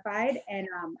probably terrified and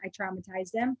I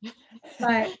traumatized him.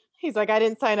 But he's like, I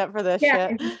didn't sign up for this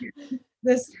shit.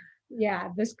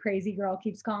 This crazy girl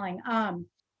keeps calling.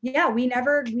 We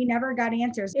never got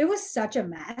answers. It was such a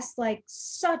mess, like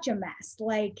such a mess.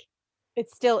 Like it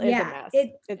still is a mess.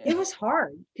 It was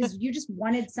hard because you just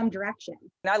wanted some direction.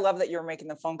 And I love that you were making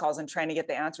the phone calls and trying to get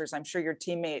the answers. I'm sure your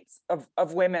teammates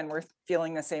of women were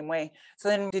feeling the same way. So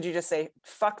then did you just say,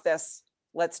 fuck this,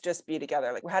 let's just be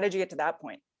together? Like, how did you get to that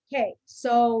point? Okay.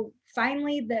 So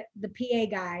finally the PA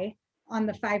guy on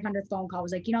the 500th phone call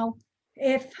was like,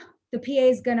 if the PA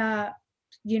is gonna,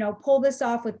 pull this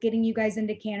off with getting you guys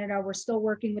into Canada, we're still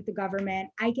working with the government.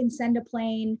 I can send a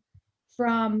plane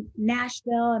from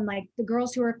Nashville and like the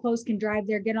girls who are close can drive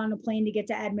there, get on a plane to get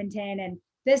to Edmonton and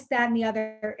this, that, and the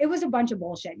other. It was a bunch of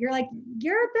bullshit. You're like,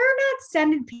 they're not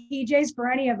sending PJs for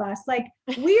any of us. Like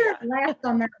we are last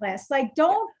on their list. Like,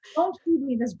 don't feed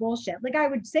me this bullshit. Like I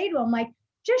would say to them, like,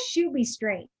 just shoot me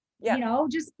straight. Yeah.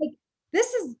 Just like,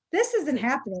 this isn't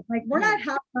happening. Like we're not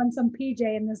hopping on some PJ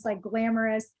in this like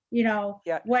glamorous,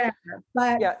 whatever.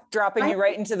 But dropping you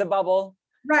right into the bubble.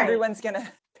 Right. Everyone's going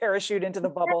to parachute into the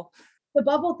bubble. The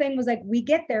bubble thing was like, we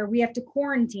get there, we have to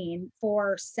quarantine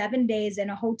for 7 days in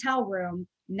a hotel room,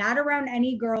 not around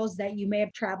any girls that you may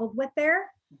have traveled with there,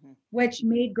 which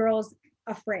made girls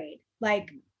afraid.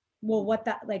 Like, well, what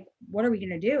are we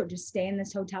going to do? Just stay in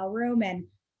this hotel room? And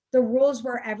the rules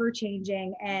were ever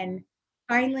changing. And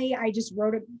finally, I just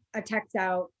wrote a text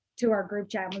out to our group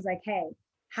chat and was like, hey,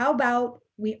 how about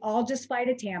we all just fly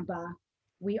to Tampa?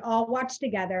 We all watch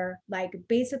together, like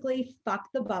basically fuck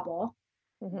the bubble.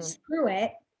 Screw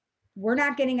it. We're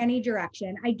not getting any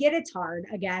direction. I get it's hard.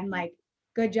 Again, like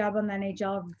good job on the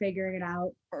NHL for figuring it out.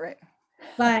 All right.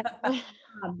 But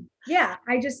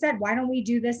I just said, why don't we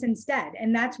do this instead?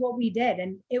 And that's what we did.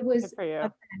 And it was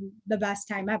the best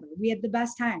time ever. We had the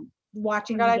best time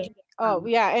watching the game. Oh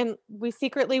yeah. And we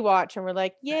secretly watch and we're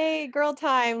like, yay, girl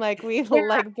time. Like we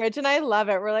like Bridge and I love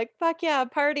it. We're like, fuck yeah,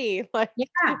 party. Like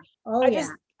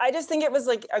I just think it was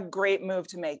like a great move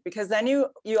to make because then you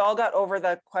all got over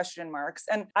the question marks.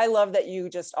 And I love that you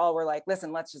just all were like,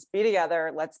 listen, let's just be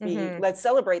together. Let's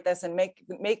celebrate this and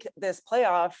make this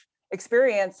playoff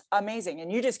experience amazing.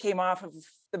 And you just came off of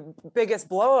the biggest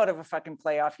blowout of a fucking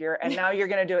playoff year. And now you're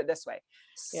going to do it this way.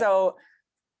 So,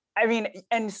 I mean,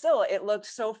 and still it looked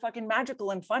so fucking magical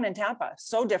and fun in Tampa.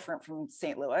 So different from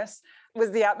St. Louis.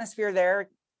 Was the atmosphere there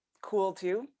cool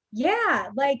too? Yeah.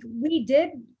 Like we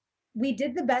did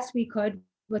the best we could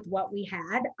with what we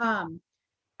had.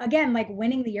 Again, like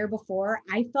winning the year before,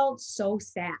 I felt so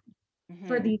sad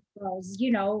for these girls,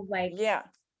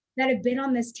 that have been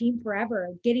on this team forever,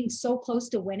 getting so close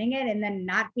to winning it and then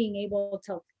not being able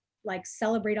to like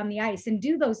celebrate on the ice and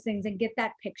do those things and get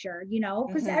that picture,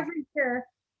 because every year,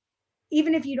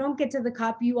 even if you don't get to the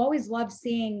cup, you always love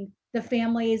seeing the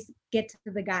families get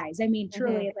to the guys. I mean,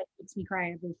 truly it like makes me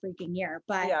cry every freaking year,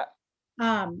 but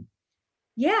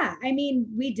I mean,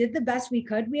 we did the best we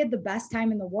could. We had the best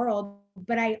time in the world,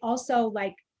 but I also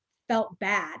like felt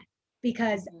bad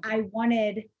because I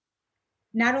wanted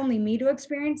not only me to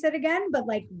experience it again, but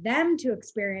like them to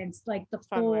experience like the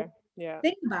full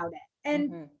thing about it.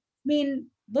 And I mean,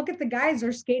 look at the guys,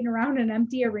 they're skating around an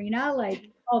empty arena. Like,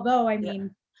 although, I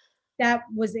mean, that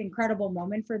was an incredible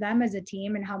moment for them as a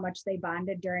team and how much they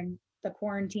bonded during the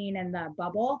quarantine and the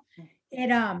bubble.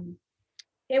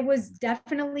 It was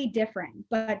definitely different,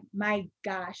 but my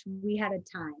gosh, we had a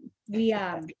time. We,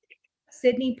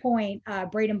 Sydney Point,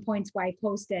 Braden Point's wife,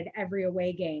 hosted every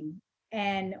away game,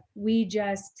 and we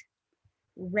just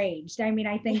raged. I mean,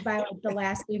 I think by like the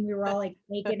last game, we were all like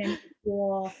naked in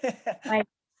school, like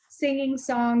singing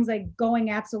songs, like going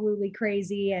absolutely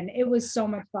crazy, and it was so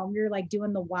much fun. We were like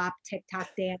doing the WAP TikTok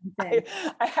dance. I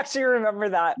actually remember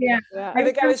that. Yeah, I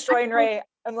think I was showing Ray.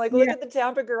 I'm like, look at the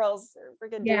Tampa girls, they're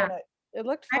freaking doing it. It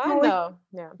looked fun though.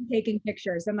 Yeah, taking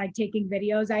pictures and like taking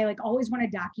videos. I like always want to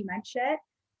document shit.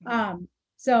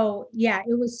 So yeah,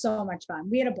 it was so much fun.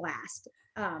 We had a blast.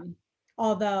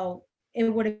 Although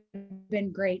it would have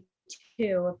been great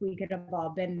too if we could have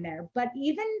all been there. But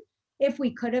even if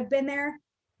we could have been there,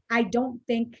 I don't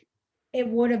think it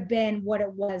would have been what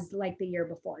it was like the year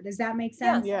before. Does that make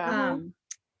sense? Yeah.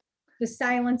 The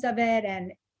silence of it,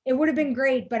 and it would have been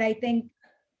great, but I think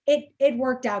it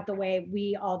worked out the way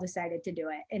we all decided to do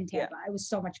it in Tampa. It was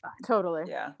so much fun. Totally.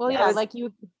 Yeah. Well, yeah, like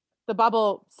the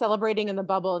bubble, celebrating in the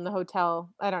bubble in the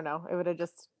hotel. I don't know. It would have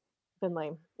just been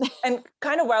lame. And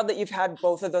kind of wild that you've had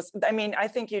both of those. I mean, I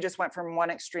think you just went from one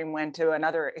extreme win to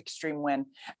another extreme win.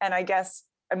 And I guess,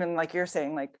 I mean, like you're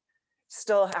saying, like,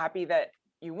 still happy that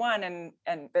you won,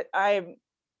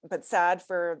 but sad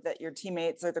for that your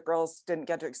teammates or the girls didn't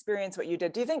get to experience what you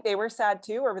did. Do you think they were sad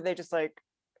too, or were they just like,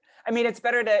 I mean, it's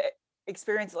better to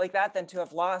experience it like that than to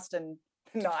have lost and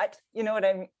not, you know what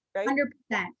I mean? Right?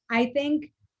 100%. I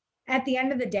think at the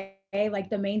end of the day, like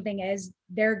the main thing is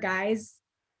their guys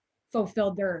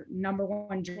fulfilled their number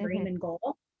one dream and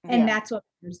goal. And that's what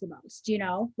matters the most, you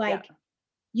know, like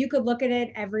you could look at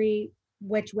it every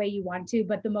which way you want to,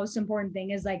 but the most important thing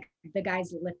is like the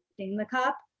guys lifting the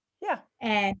cup. Yeah.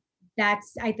 And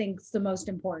that's, I think, the most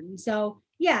important. So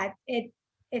yeah, it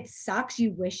sucks.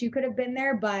 You wish you could have been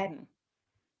there, but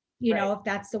you know, if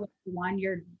that's the way you won,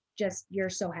 you're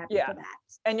so happy for that.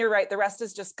 And you're right. The rest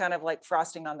is just kind of like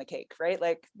frosting on the cake, right?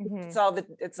 Like it's all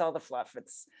the fluff.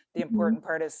 It's the important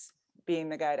part is being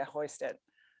the guy to hoist it.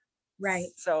 Right.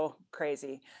 So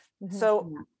crazy.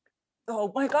 So,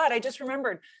 oh my God, I just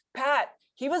remembered Pat,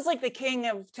 he was like the king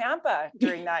of Tampa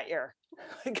during that year.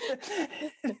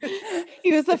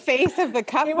 He was the face of the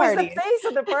cup party. He was the face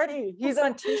of the party. He's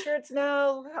on t-shirts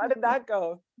now. How did that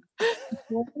go?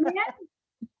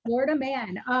 Florida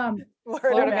man.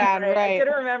 Florida man, right. I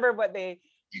couldn't remember what they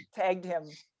tagged him.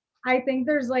 I think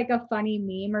there's like a funny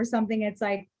meme or something. It's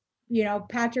like, you know,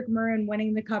 Patrick Maroon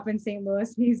winning the cup in St.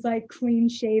 Louis. He's like clean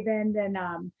shaven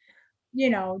and, you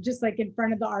know, just like in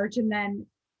front of the arch. And then,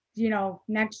 you know,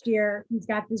 next year he's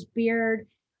got this beard.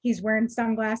 He's wearing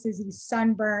sunglasses. He's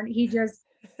sunburned. He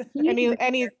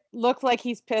looked like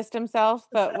he's pissed himself,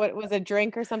 but what was a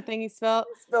drink or something he spilled?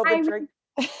 Spilled the drink.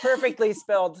 Perfectly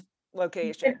spilled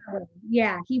location.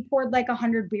 Yeah, he poured like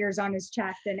 100 beers on his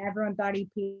chest and everyone thought he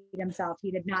peed himself. He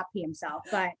did not pee himself,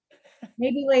 but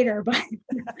maybe later. But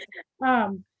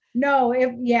no,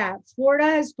 Florida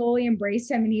has fully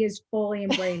embraced him and he has fully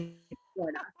embraced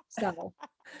Florida. So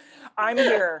I'm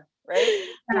here, right?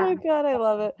 Oh my God, I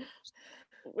love it.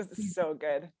 It was so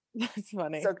good. That's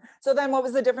funny. So then what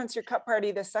was the difference your cup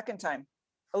party the second time?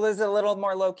 Was it a little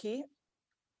more low key?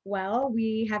 Well,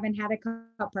 we haven't had a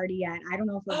cup party yet. I don't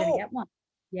know if we're going to get one.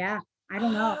 Yeah, I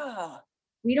don't know.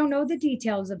 We don't know the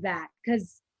details of that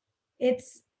because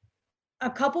it's a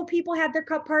couple people had their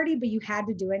cup party, but you had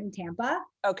to do it in Tampa.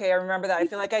 Okay, I remember that. I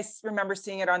feel like I remember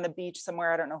seeing it on the beach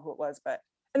somewhere. I don't know who it was, but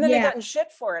and then they got in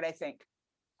shit for it, I think,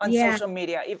 on social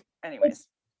media. Anyways.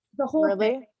 The whole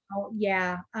thing. Oh,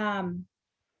 yeah.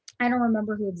 I don't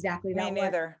remember who exactly that was. Me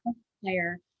neither.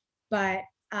 Player, but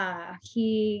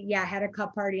he had a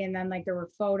cup party and then like there were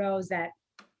photos that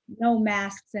no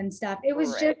masks and stuff. It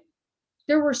was just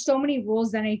there were so many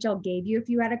rules the NHL gave you if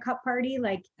you had a cup party,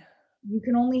 like you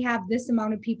can only have this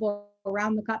amount of people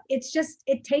around the cup. It's just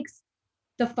it takes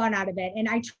the fun out of it. And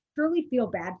I truly feel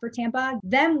bad for Tampa.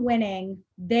 Them winning,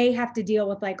 they have to deal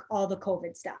with like all the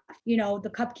COVID stuff. You know, the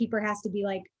cup keeper has to be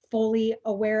like fully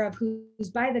aware of who's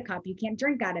by the cup. You can't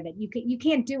drink out of it. You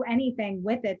can't do anything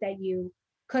with it that you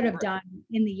could have done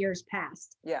in the years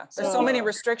past. Yeah, there's so many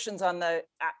restrictions on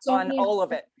all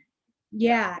of it.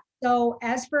 Yeah. So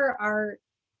as for our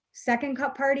second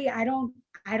cup party, I don't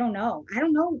know. I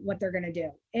don't know what they're gonna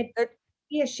do. It'd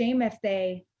be a shame if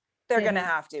they're gonna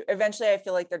have to. Eventually, I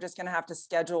feel like they're just gonna have to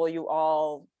schedule you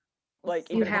all,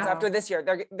 like even if it's after this year,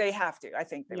 they have to. I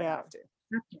think they would have to.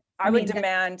 I would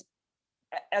demand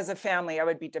as a family, I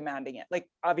would be demanding it. Like,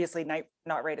 obviously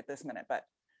not right at this minute, but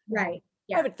Right. I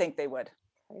Yeah. would think they would.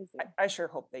 Crazy. I sure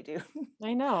hope they do.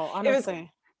 I know, It was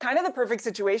honestly. kind of the perfect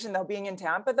situation though, being in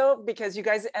Tampa though, because you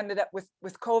guys ended up with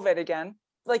COVID again.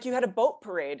 Like, you had a boat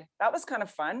parade. That was kind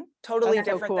of fun. Totally That's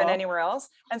so different than cool. anywhere else.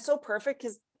 And so perfect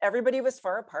because everybody was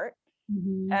far apart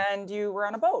Mhm. and you were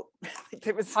on a boat.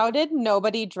 It was How did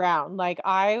nobody drown? Like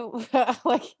I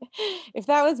like if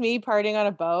that was me partying on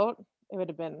a boat, it would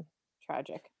have been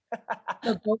tragic.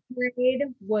 The boat parade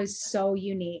was so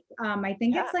unique. I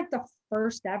think Yeah. it's like the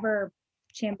first ever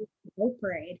championship boat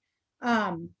parade.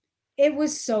 It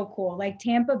was so cool. Like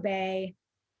Tampa Bay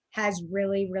has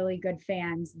really, really good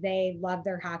fans. They love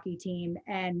their hockey team,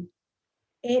 and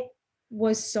it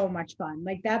was so much fun.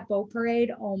 Like that boat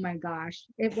parade, oh my gosh,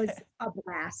 it was a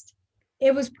blast.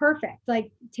 It was perfect.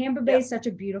 Like Tampa Bay Yep. is such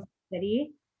a beautiful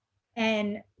city,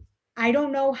 and I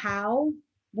don't know how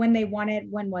when they won it,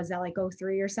 when was that, like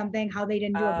 03 or something, how they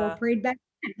didn't do a boat parade back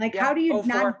then. Like, how do you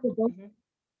not 04. do a boat Mhm.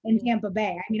 in Tampa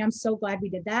Bay? I mean, I'm so glad we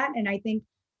did that. And I think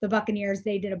the Buccaneers,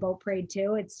 they did a boat parade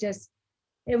too. It's just,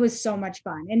 it was so much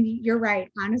fun. And you're right.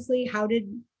 Honestly, how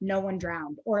did no one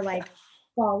drown or like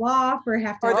fall off or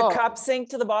have to? Or the Oh. cup sink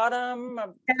to the bottom.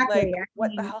 Exactly. Like, I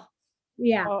what the mean, hell?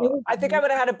 yeah, Oh, it was, I think I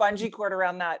would have had a bungee cord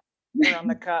around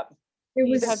the cup. it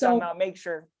You'd was have so, somehow make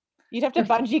sure. You'd have to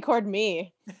bungee cord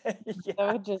me. That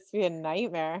Yeah. would just be a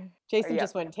nightmare. Jason Yeah.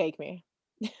 just wouldn't take me.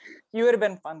 You would have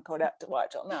been fun, Codette, to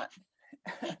watch on that.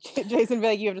 Jason would be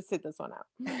like, you have to sit this one out.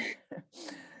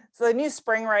 So then you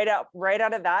spring right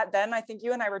out of that. Then I think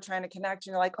you and I were trying to connect,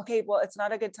 and you're like, okay, well, it's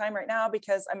not a good time right now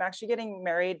because I'm actually getting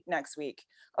married next week.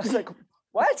 I was like,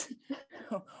 what?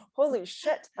 Holy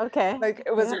shit. Okay. Like,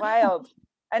 it was Yeah. wild.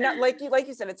 And like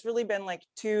you said, it's really been like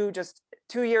 2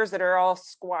 years that are all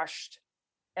squashed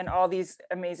and all these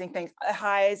amazing things,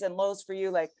 highs and lows for you.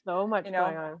 Like, So much you know,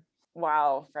 going on.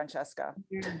 wow, Francesca.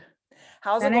 yeah.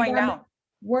 How's it Then I going got-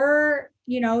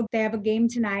 now? they have a game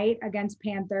tonight against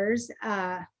Panthers.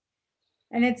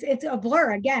 And it's a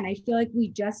blur again. I feel like we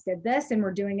just did this and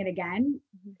we're doing it again.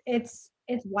 It's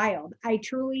wild. I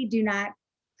truly do not,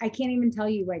 I can't even tell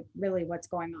you like really what's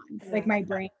going on. Like my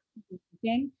brain is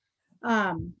thinking.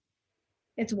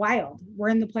 It's wild. We're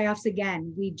in the playoffs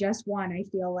again. We just won, I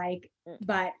feel like,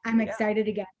 but I'm Yeah. excited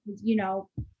again. You know,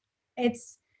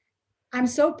 I'm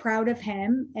so proud of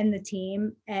him and the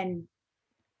team and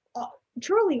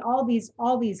truly all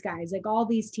these guys, like all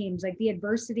these teams, like the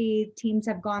adversity teams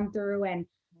have gone through and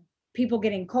people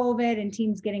getting COVID and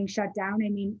teams getting shut down. I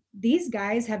mean, these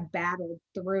guys have battled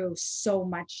through so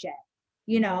much shit,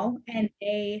 you know, and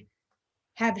they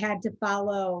have had to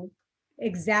follow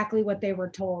exactly what they were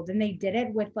told. And they did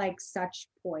it with like such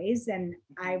poise, and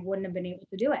I wouldn't have been able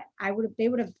to do it. They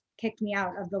would have kicked me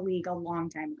out of the league a long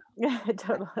time ago. Yeah,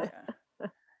 totally. Yeah.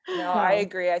 No, I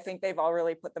agree. I think they've all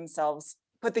really put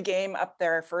the game up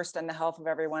there first and the health of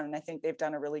everyone. And I think they've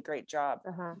done a really great job.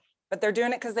 Uh-huh. But they're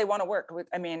doing it because they want to work.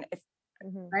 I mean, if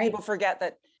Right. people forget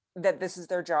that this is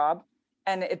their job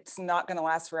and it's not going to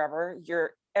last forever.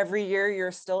 Every year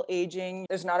you're still aging.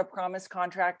 There's not a promised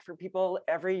contract for people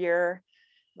every year.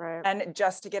 Right. And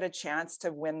just to get a chance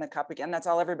to win the cup again, that's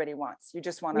all everybody wants. You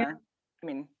just want to, Yeah. I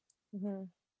mean, Mhm.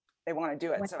 they want to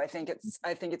do it. So I think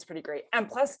it's pretty great. And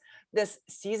plus this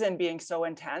season being so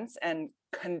intense and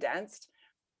condensed,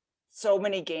 so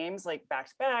many games like back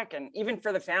to back, and even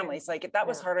for the families, like that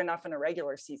was Yeah. hard enough in a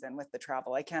regular season with the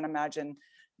travel. I can't imagine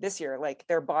this year, like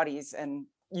their bodies and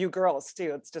you girls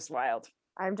too. It's just wild.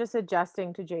 I'm just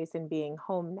adjusting to Jason being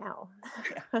home now.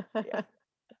 Yeah.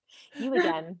 You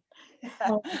again.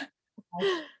 Oh,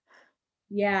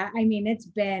 yeah, I mean, it's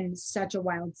been such a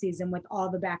wild season with all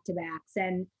the back-to-backs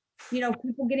and, you know,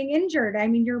 people getting injured. I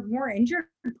mean, you're more injured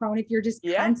prone if you're just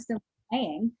Yeah. constantly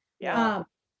playing. Yeah.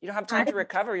 You don't have time to I-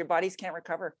 recover. Your bodies can't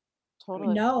recover.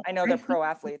 Totally. No, I know they're pro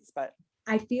athletes, but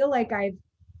I feel like I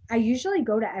usually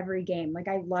go to every game. Like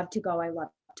I love to go, I love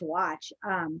to watch.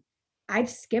 I've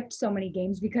skipped so many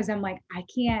games because I'm like, I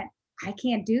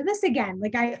can't do this again.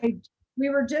 Like we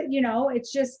were just, you know,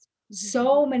 it's just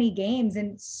so many games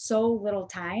and so little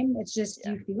time. It's just,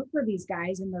 you feel for these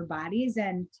guys and their bodies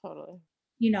and, Totally.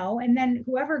 you know, and then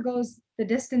whoever goes the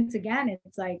distance again,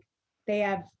 it's like they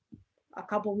have a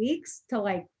couple weeks to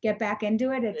like get back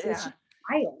into it. It's just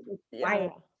wild. It's Yeah.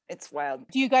 wild. It's wild.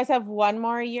 Do you guys have one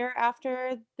more year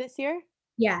after this year?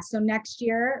 Yeah. So next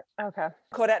year, Okay.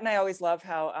 Codette and I always love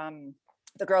how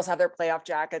the girls have their playoff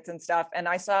jackets and stuff. And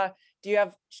I saw,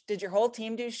 did your whole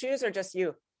team do shoes or just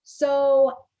you?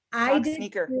 so I Talk did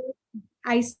sneaker.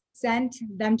 I sent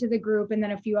them to the group, and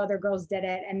then a few other girls did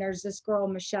it. And there's this girl,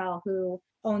 Michelle, who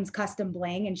owns Custom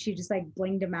Bling, and she just like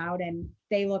blinged them out, and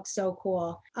they look so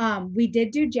cool. We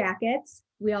did do jackets.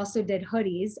 We also did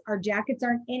hoodies. Our jackets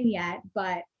aren't in yet,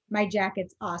 but my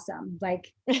jacket's awesome.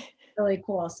 Like really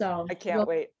cool. So I can't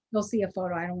wait. You'll see a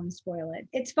photo. I don't want to spoil it.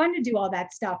 It's fun to do all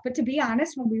that stuff. But to be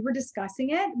honest, when we were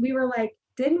discussing it, we were like,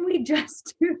 didn't we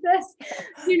just do this?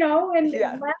 And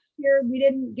last year we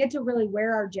didn't get to really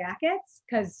wear our jackets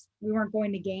because we weren't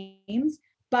going to games.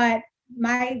 But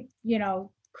my,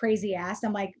 crazy ass,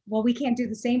 I'm like, well, we can't do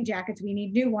the same jackets. We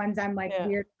need new ones. I'm like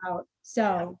weirded out.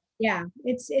 So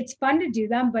it's fun to do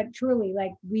them, but truly,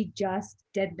 like, we just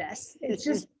did this. It's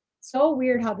just so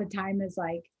weird how the time is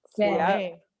like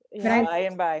been.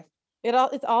 Flying by.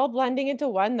 It's all blending into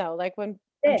one though. Like when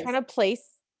I'm trying to place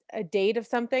a date of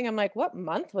something, I'm like, what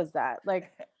month was that?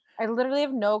 Like, I literally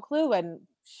have no clue when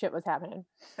shit was happening.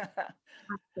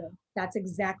 That's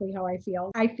exactly how I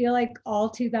feel. I feel like all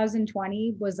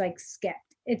 2020 was like skipped.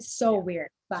 It's so weird,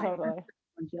 but totally. Everyone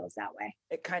feels that way.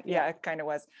 It kind of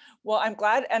was. Well, I'm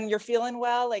glad, and you're feeling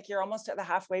well. Like you're almost at the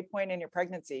halfway point in your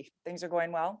pregnancy. Things are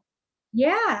going well.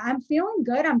 Yeah, I'm feeling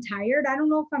good. I'm tired. I don't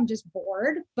know if I'm just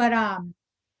bored, but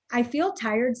I feel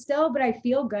tired still, but I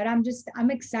feel good.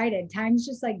 I'm excited. Time's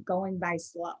just like going by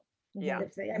slow. Yeah.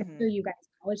 I'm sure you guys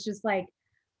know. It's just like,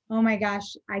 oh my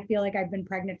gosh, I feel like I've been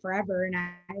pregnant forever, and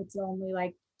it's only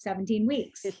like 17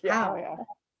 weeks. Yeah. Wow.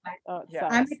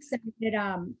 I'm excited.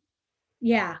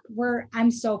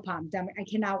 I'm so pumped. I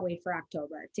cannot wait for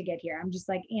October to get here. I'm just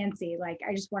like antsy. Like,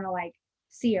 I just want to like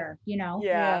see her,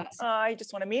 Yeah. I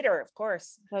just want to meet her, of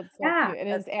course. That's so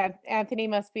cute. And Anthony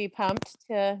must be pumped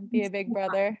to be a big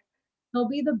brother. He'll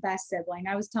be the best sibling.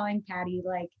 I was telling Patty,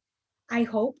 like, I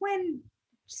hope when,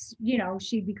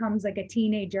 she becomes like a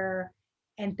teenager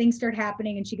and things start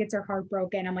happening and she gets her heart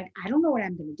broken, I'm like, I don't know what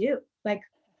I'm going to do. Like,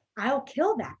 I'll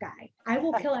kill that guy. I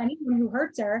will kill anyone who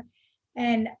hurts her.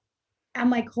 And I'm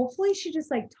like, hopefully she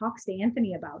just like talks to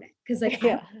Anthony about it. Cause like, I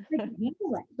can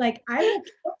handle it. Like, I will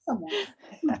kill someone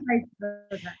who tries to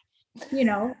hurt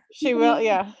her, She will.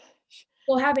 Yeah.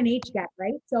 We'll have an age gap.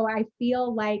 Right. So I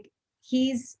feel like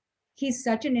he's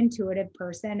such an intuitive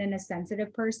person and a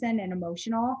sensitive person and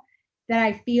emotional that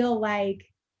I feel like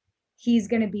he's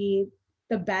going to be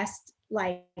the best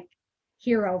like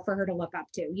hero for her to look up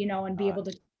to, and be able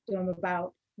to talk to him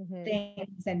about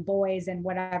things and boys and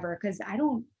whatever. Cause I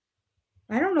don't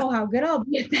know how good I'll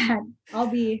be at that. I'll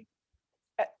be,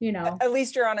 At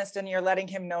least you're honest and you're letting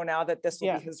him know now that this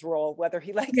will be his role, whether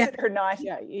he likes it or not.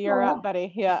 Yeah, you're up,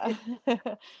 buddy. Yeah.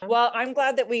 Well, I'm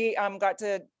glad that we got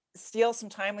to steal some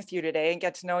time with you today and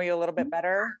get to know you a little bit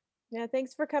better. Yeah,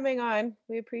 thanks for coming on.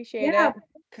 We appreciate it.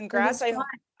 Congrats.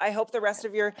 I hope the rest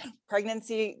of your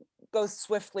pregnancy goes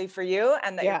swiftly for you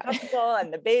and that you're comfortable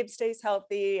and the babe stays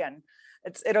healthy, and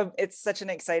it's such an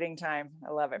exciting time.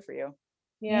 I love it for you.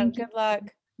 Yeah, good luck.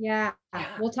 Yeah,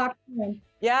 we'll talk soon.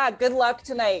 Yeah, good luck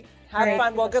tonight. Have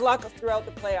fun. Well, good luck throughout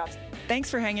the playoffs. Thanks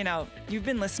for hanging out. You've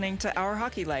been listening to Our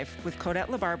Hockey Life with Codette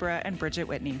LaBarbera and Bridget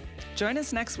Whitney. Join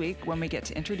us next week when we get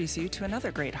to introduce you to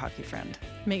another great hockey friend.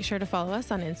 Make sure to follow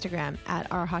us on Instagram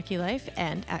at Our Hockey Life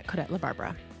and at Codette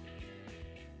LaBarbera.